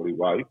beautiful, lovely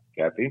wife,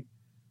 Kathy.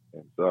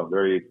 And so I'm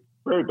very,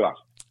 very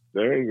blessed.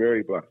 Very,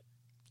 very blessed.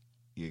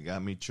 You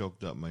got me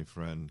choked up, my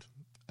friend.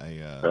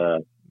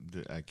 I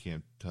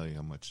can't tell you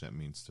how much that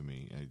means to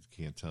me. I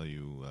can't tell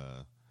you,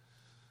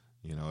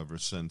 ever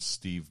since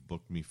Steve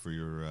booked me for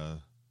your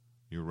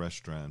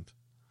restaurant,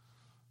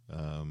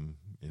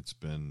 it's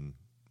been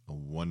a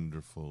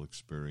wonderful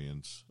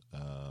experience.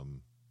 I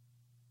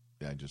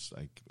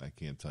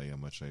can't tell you how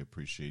much I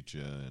appreciate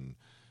you, and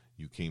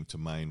you came to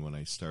mind when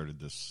I started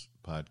this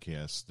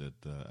podcast that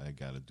I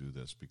got to do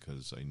this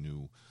because I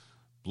knew,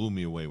 blew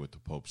me away with the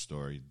Pope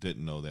story.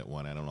 Didn't know that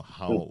one. I don't know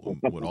how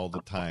with all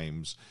the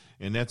times,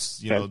 and that's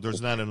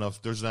there's not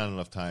enough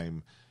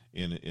time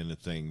in a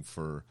thing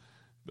for.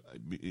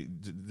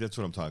 That's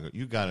what I'm talking about.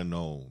 You got to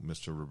know,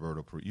 Mr.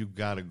 Roberto. You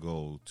got to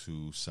go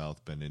to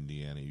South Bend,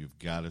 Indiana. You've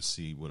got to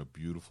see what a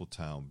beautiful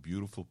town,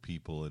 beautiful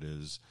people it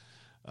is.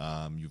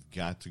 You've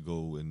got to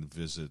go and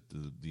visit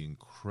the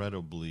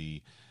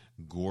incredibly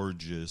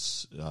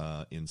gorgeous,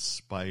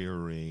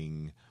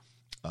 inspiring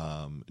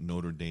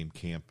Notre Dame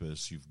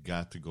campus. You've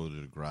got to go to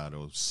the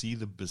grotto, see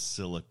the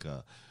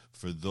basilica.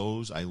 For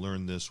those, I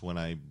learned this when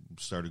I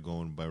started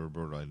going by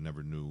Roberto. I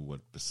never knew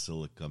what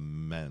basilica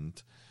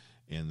meant.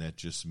 And that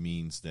just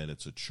means that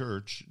it's a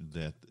church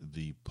that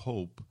the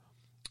Pope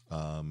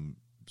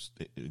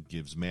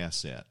gives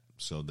Mass at.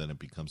 So then it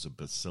becomes a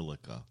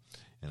basilica.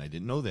 And I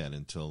didn't know that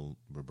until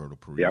Roberto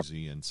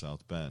Parisi in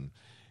South Bend.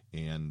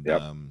 And,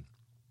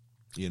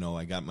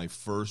 I got my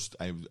first,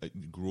 I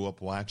grew up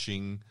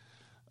watching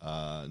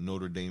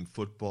Notre Dame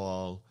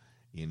football,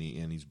 and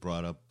he's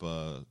brought up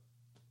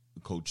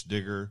Coach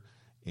Digger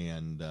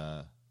and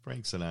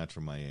Frank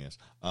Sinatra, my ass.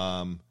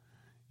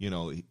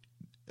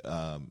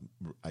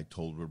 I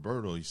told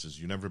Roberto, he says,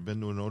 "You never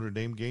been to a Notre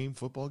Dame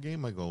football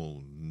game?" I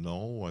go,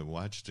 "No, I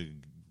watched it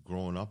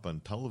growing up on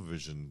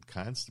television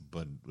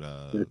but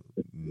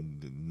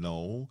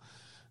no,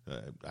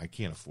 I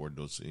can't afford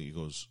those." He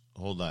goes,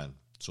 "Hold on."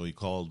 So he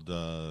called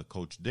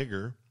Coach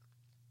Digger,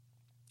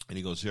 and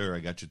he goes, "Here,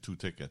 I got you 2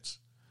 tickets."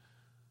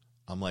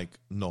 I'm like,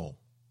 "No."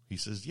 He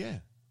says,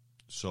 "Yeah."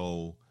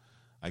 So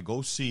I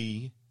go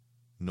see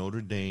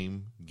Notre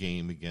Dame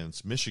game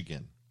against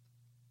Michigan.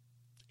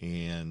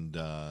 And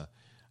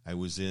I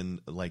was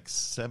in like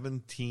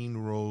 17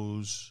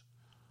 rows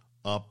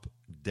up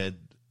Dead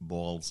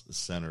Balls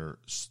Center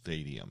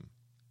Stadium.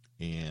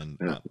 And,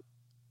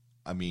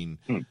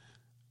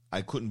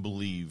 I couldn't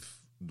believe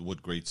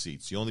what great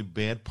seats. The only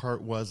bad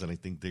part was, and I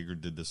think Digger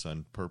did this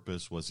on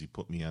purpose, was he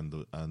put me on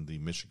the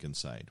Michigan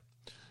side.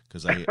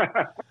 Because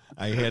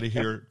I had to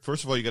hear,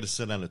 first of all, you got to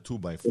sit on a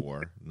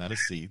 2x4, not a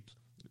seat.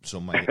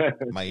 So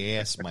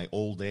my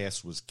old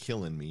ass was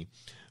killing me.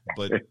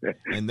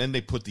 And then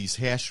they put these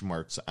hash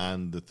marks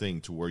on the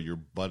thing to where your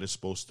butt is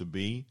supposed to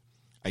be.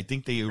 I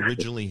think they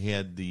originally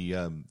had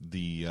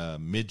the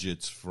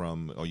midgets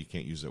from, you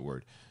can't use that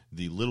word,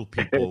 the little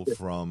people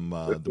from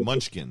the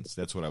Munchkins.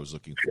 That's what I was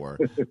looking for,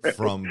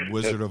 from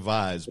Wizard of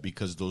Oz,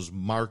 because those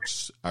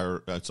marks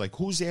are. It's like,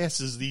 whose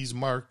ass is these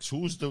marks?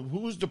 Who's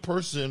the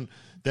person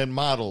that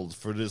modeled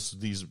for this?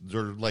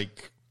 They're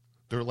like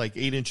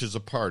 8 inches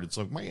apart. It's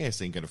like, my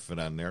ass ain't gonna fit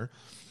on there.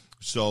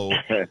 So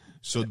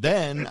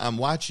then I'm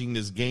watching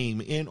this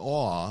game in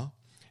awe,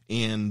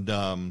 and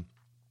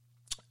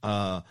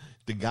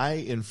the guy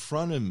in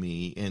front of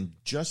me and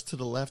just to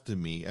the left of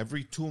me,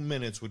 every 2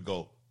 minutes would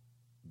go,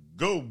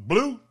 "Go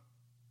blue,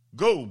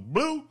 go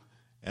blue,"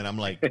 and I'm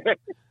like,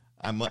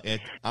 I'm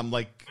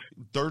like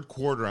third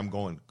quarter. I'm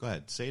going, "Go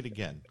ahead, say it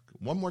again,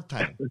 one more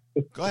time.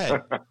 Go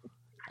ahead.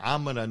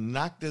 I'm gonna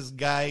knock this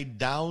guy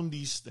down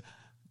these.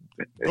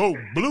 Go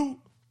blue."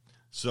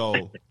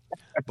 So.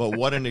 But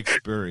what an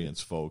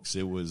experience, folks.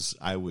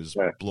 I was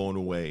blown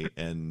away.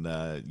 And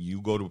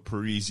you go to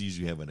Parisis,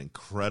 you have an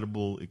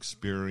incredible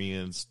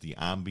experience, the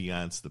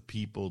ambiance, the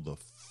people, the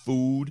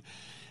food.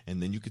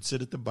 And then you could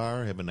sit at the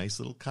bar, have a nice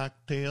little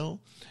cocktail,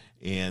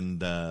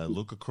 and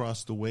look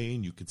across the way,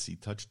 and you could see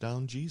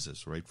Touchdown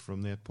Jesus right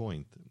from that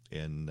point.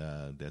 And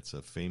that's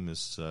a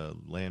famous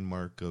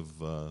landmark of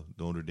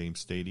Notre Dame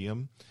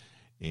Stadium.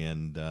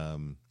 And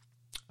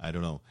I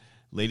don't know.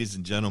 Ladies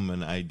and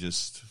gentlemen,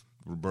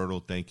 Roberto,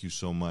 thank you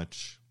so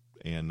much,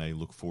 and I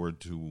look forward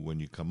to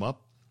when you come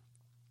up.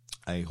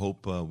 I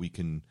hope we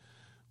can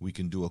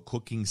do a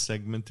cooking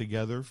segment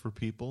together for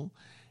people,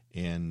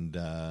 and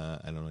I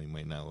don't know, you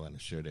might not want to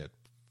share that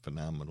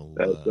phenomenal.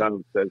 That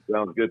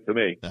sounds good to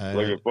me.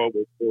 Looking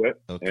forward to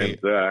it. Okay,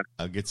 and,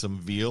 I'll get some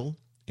veal,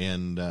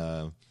 and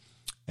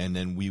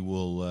then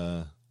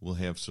we'll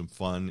have some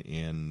fun,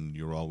 and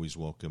you're always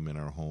welcome in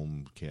our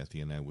home. Kathy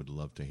and I would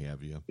love to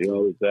have you. You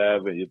always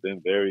have, and you've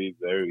been very,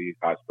 very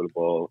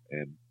hospitable,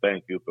 and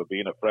thank you for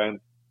being a friend,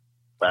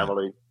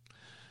 family,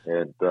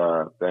 and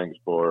thanks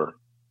for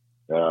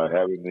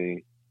having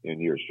me in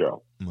your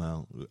show.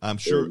 Well, I'm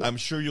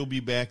sure you'll be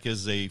back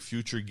as a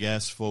future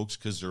guest, folks,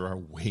 because there are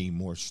way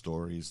more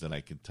stories that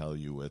I could tell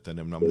you with. And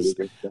I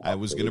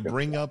was going to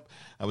bring up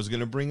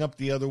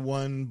the other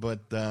one,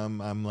 but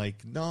I'm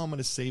like, no, I'm going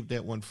to save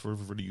that one for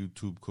the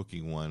YouTube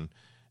cooking one.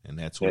 And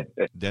that's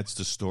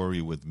the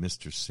story with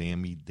Mr.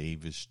 Sammy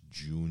Davis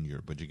Jr.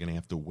 But you're going to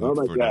have to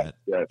wait for that.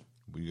 Yes.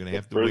 You're going to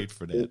have to wait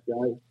for that.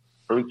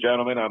 First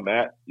gentleman on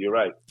that. You're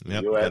right.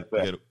 Yep,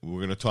 we're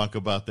going to talk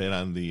about that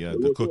on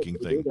the cooking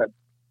thing.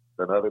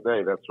 Another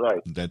day. That's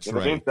right. That's in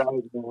right. The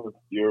meantime,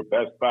 your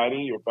best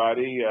buddy,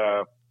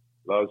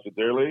 loves you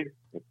dearly,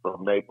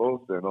 from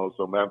Naples and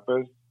also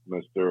Memphis,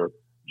 Mr.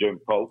 Jim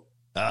Pope.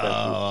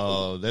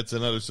 Oh, that's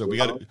another story.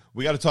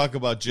 We got to talk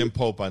about Jim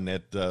Pope on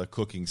that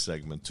cooking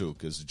segment too,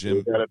 because Jim.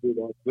 We got to do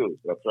that too.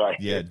 That's right.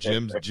 Yeah,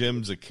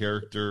 Jim's a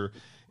character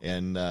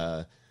and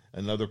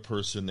another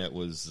person that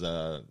was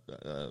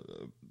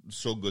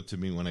so good to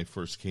me when I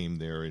first came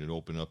there, and it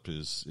opened up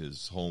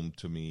his home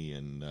to me,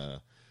 and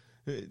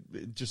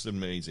just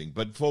amazing.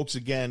 But folks,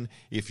 again,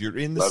 if you're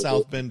in the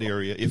South Bend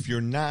area, if you're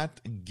not,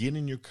 get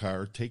in your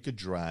car, take a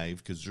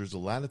drive, because there's a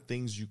lot of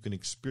things you can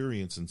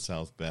experience in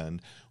South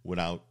Bend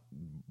without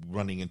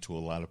running into a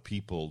lot of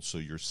people, so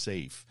you're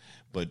safe.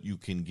 But you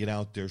can get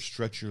out there,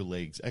 stretch your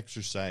legs,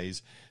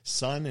 exercise.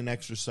 Sun and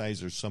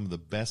exercise are some of the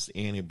best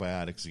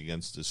antibiotics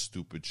against this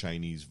stupid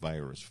Chinese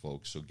virus,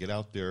 folks. So get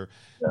out there,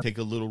 take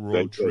a little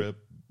road trip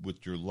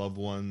with your loved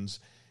ones,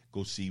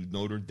 go see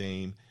Notre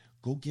Dame.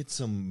 Go get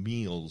some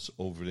meals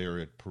over there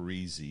at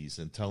Parisis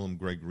and tell them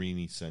Greg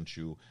Rini sent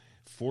you.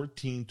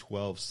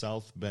 1412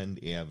 South Bend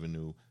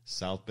Avenue,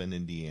 South Bend,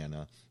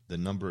 Indiana. The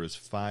number is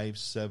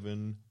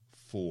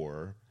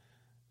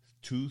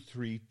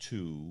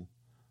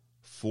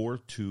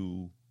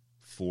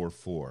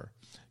 574-232-4244.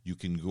 You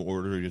can go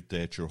order it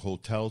at your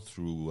hotel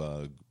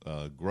through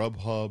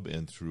Grubhub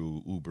and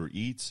through Uber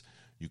Eats.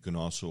 You can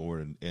also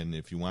order, and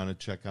if you want to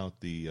check out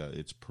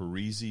it's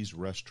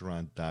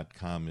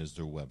parisisrestaurant.com is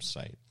their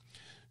website.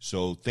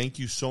 So thank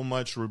you so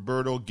much,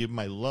 Roberto. Give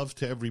my love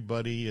to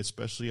everybody,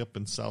 especially up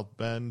in South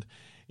Bend.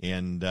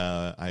 And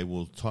I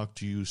will talk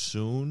to you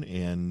soon,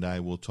 and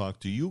I will talk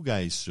to you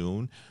guys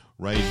soon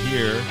right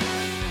here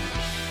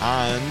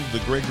on The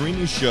Greg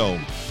Rini Show.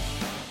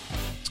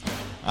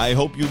 I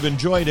hope you've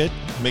enjoyed it.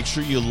 Make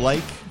sure you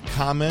like,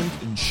 comment,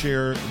 and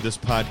share this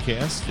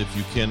podcast. If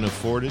you can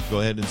afford it,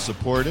 go ahead and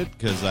support it,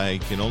 because I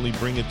can only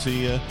bring it to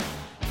you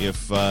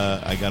if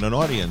I got an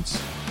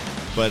audience.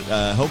 But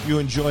hope you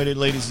enjoyed it,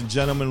 ladies and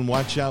gentlemen.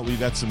 Watch out. We've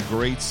got some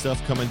great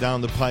stuff coming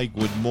down the pike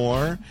with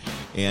more.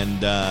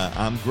 And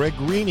I'm Greg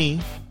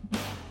Rini.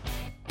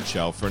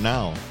 Ciao for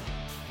now.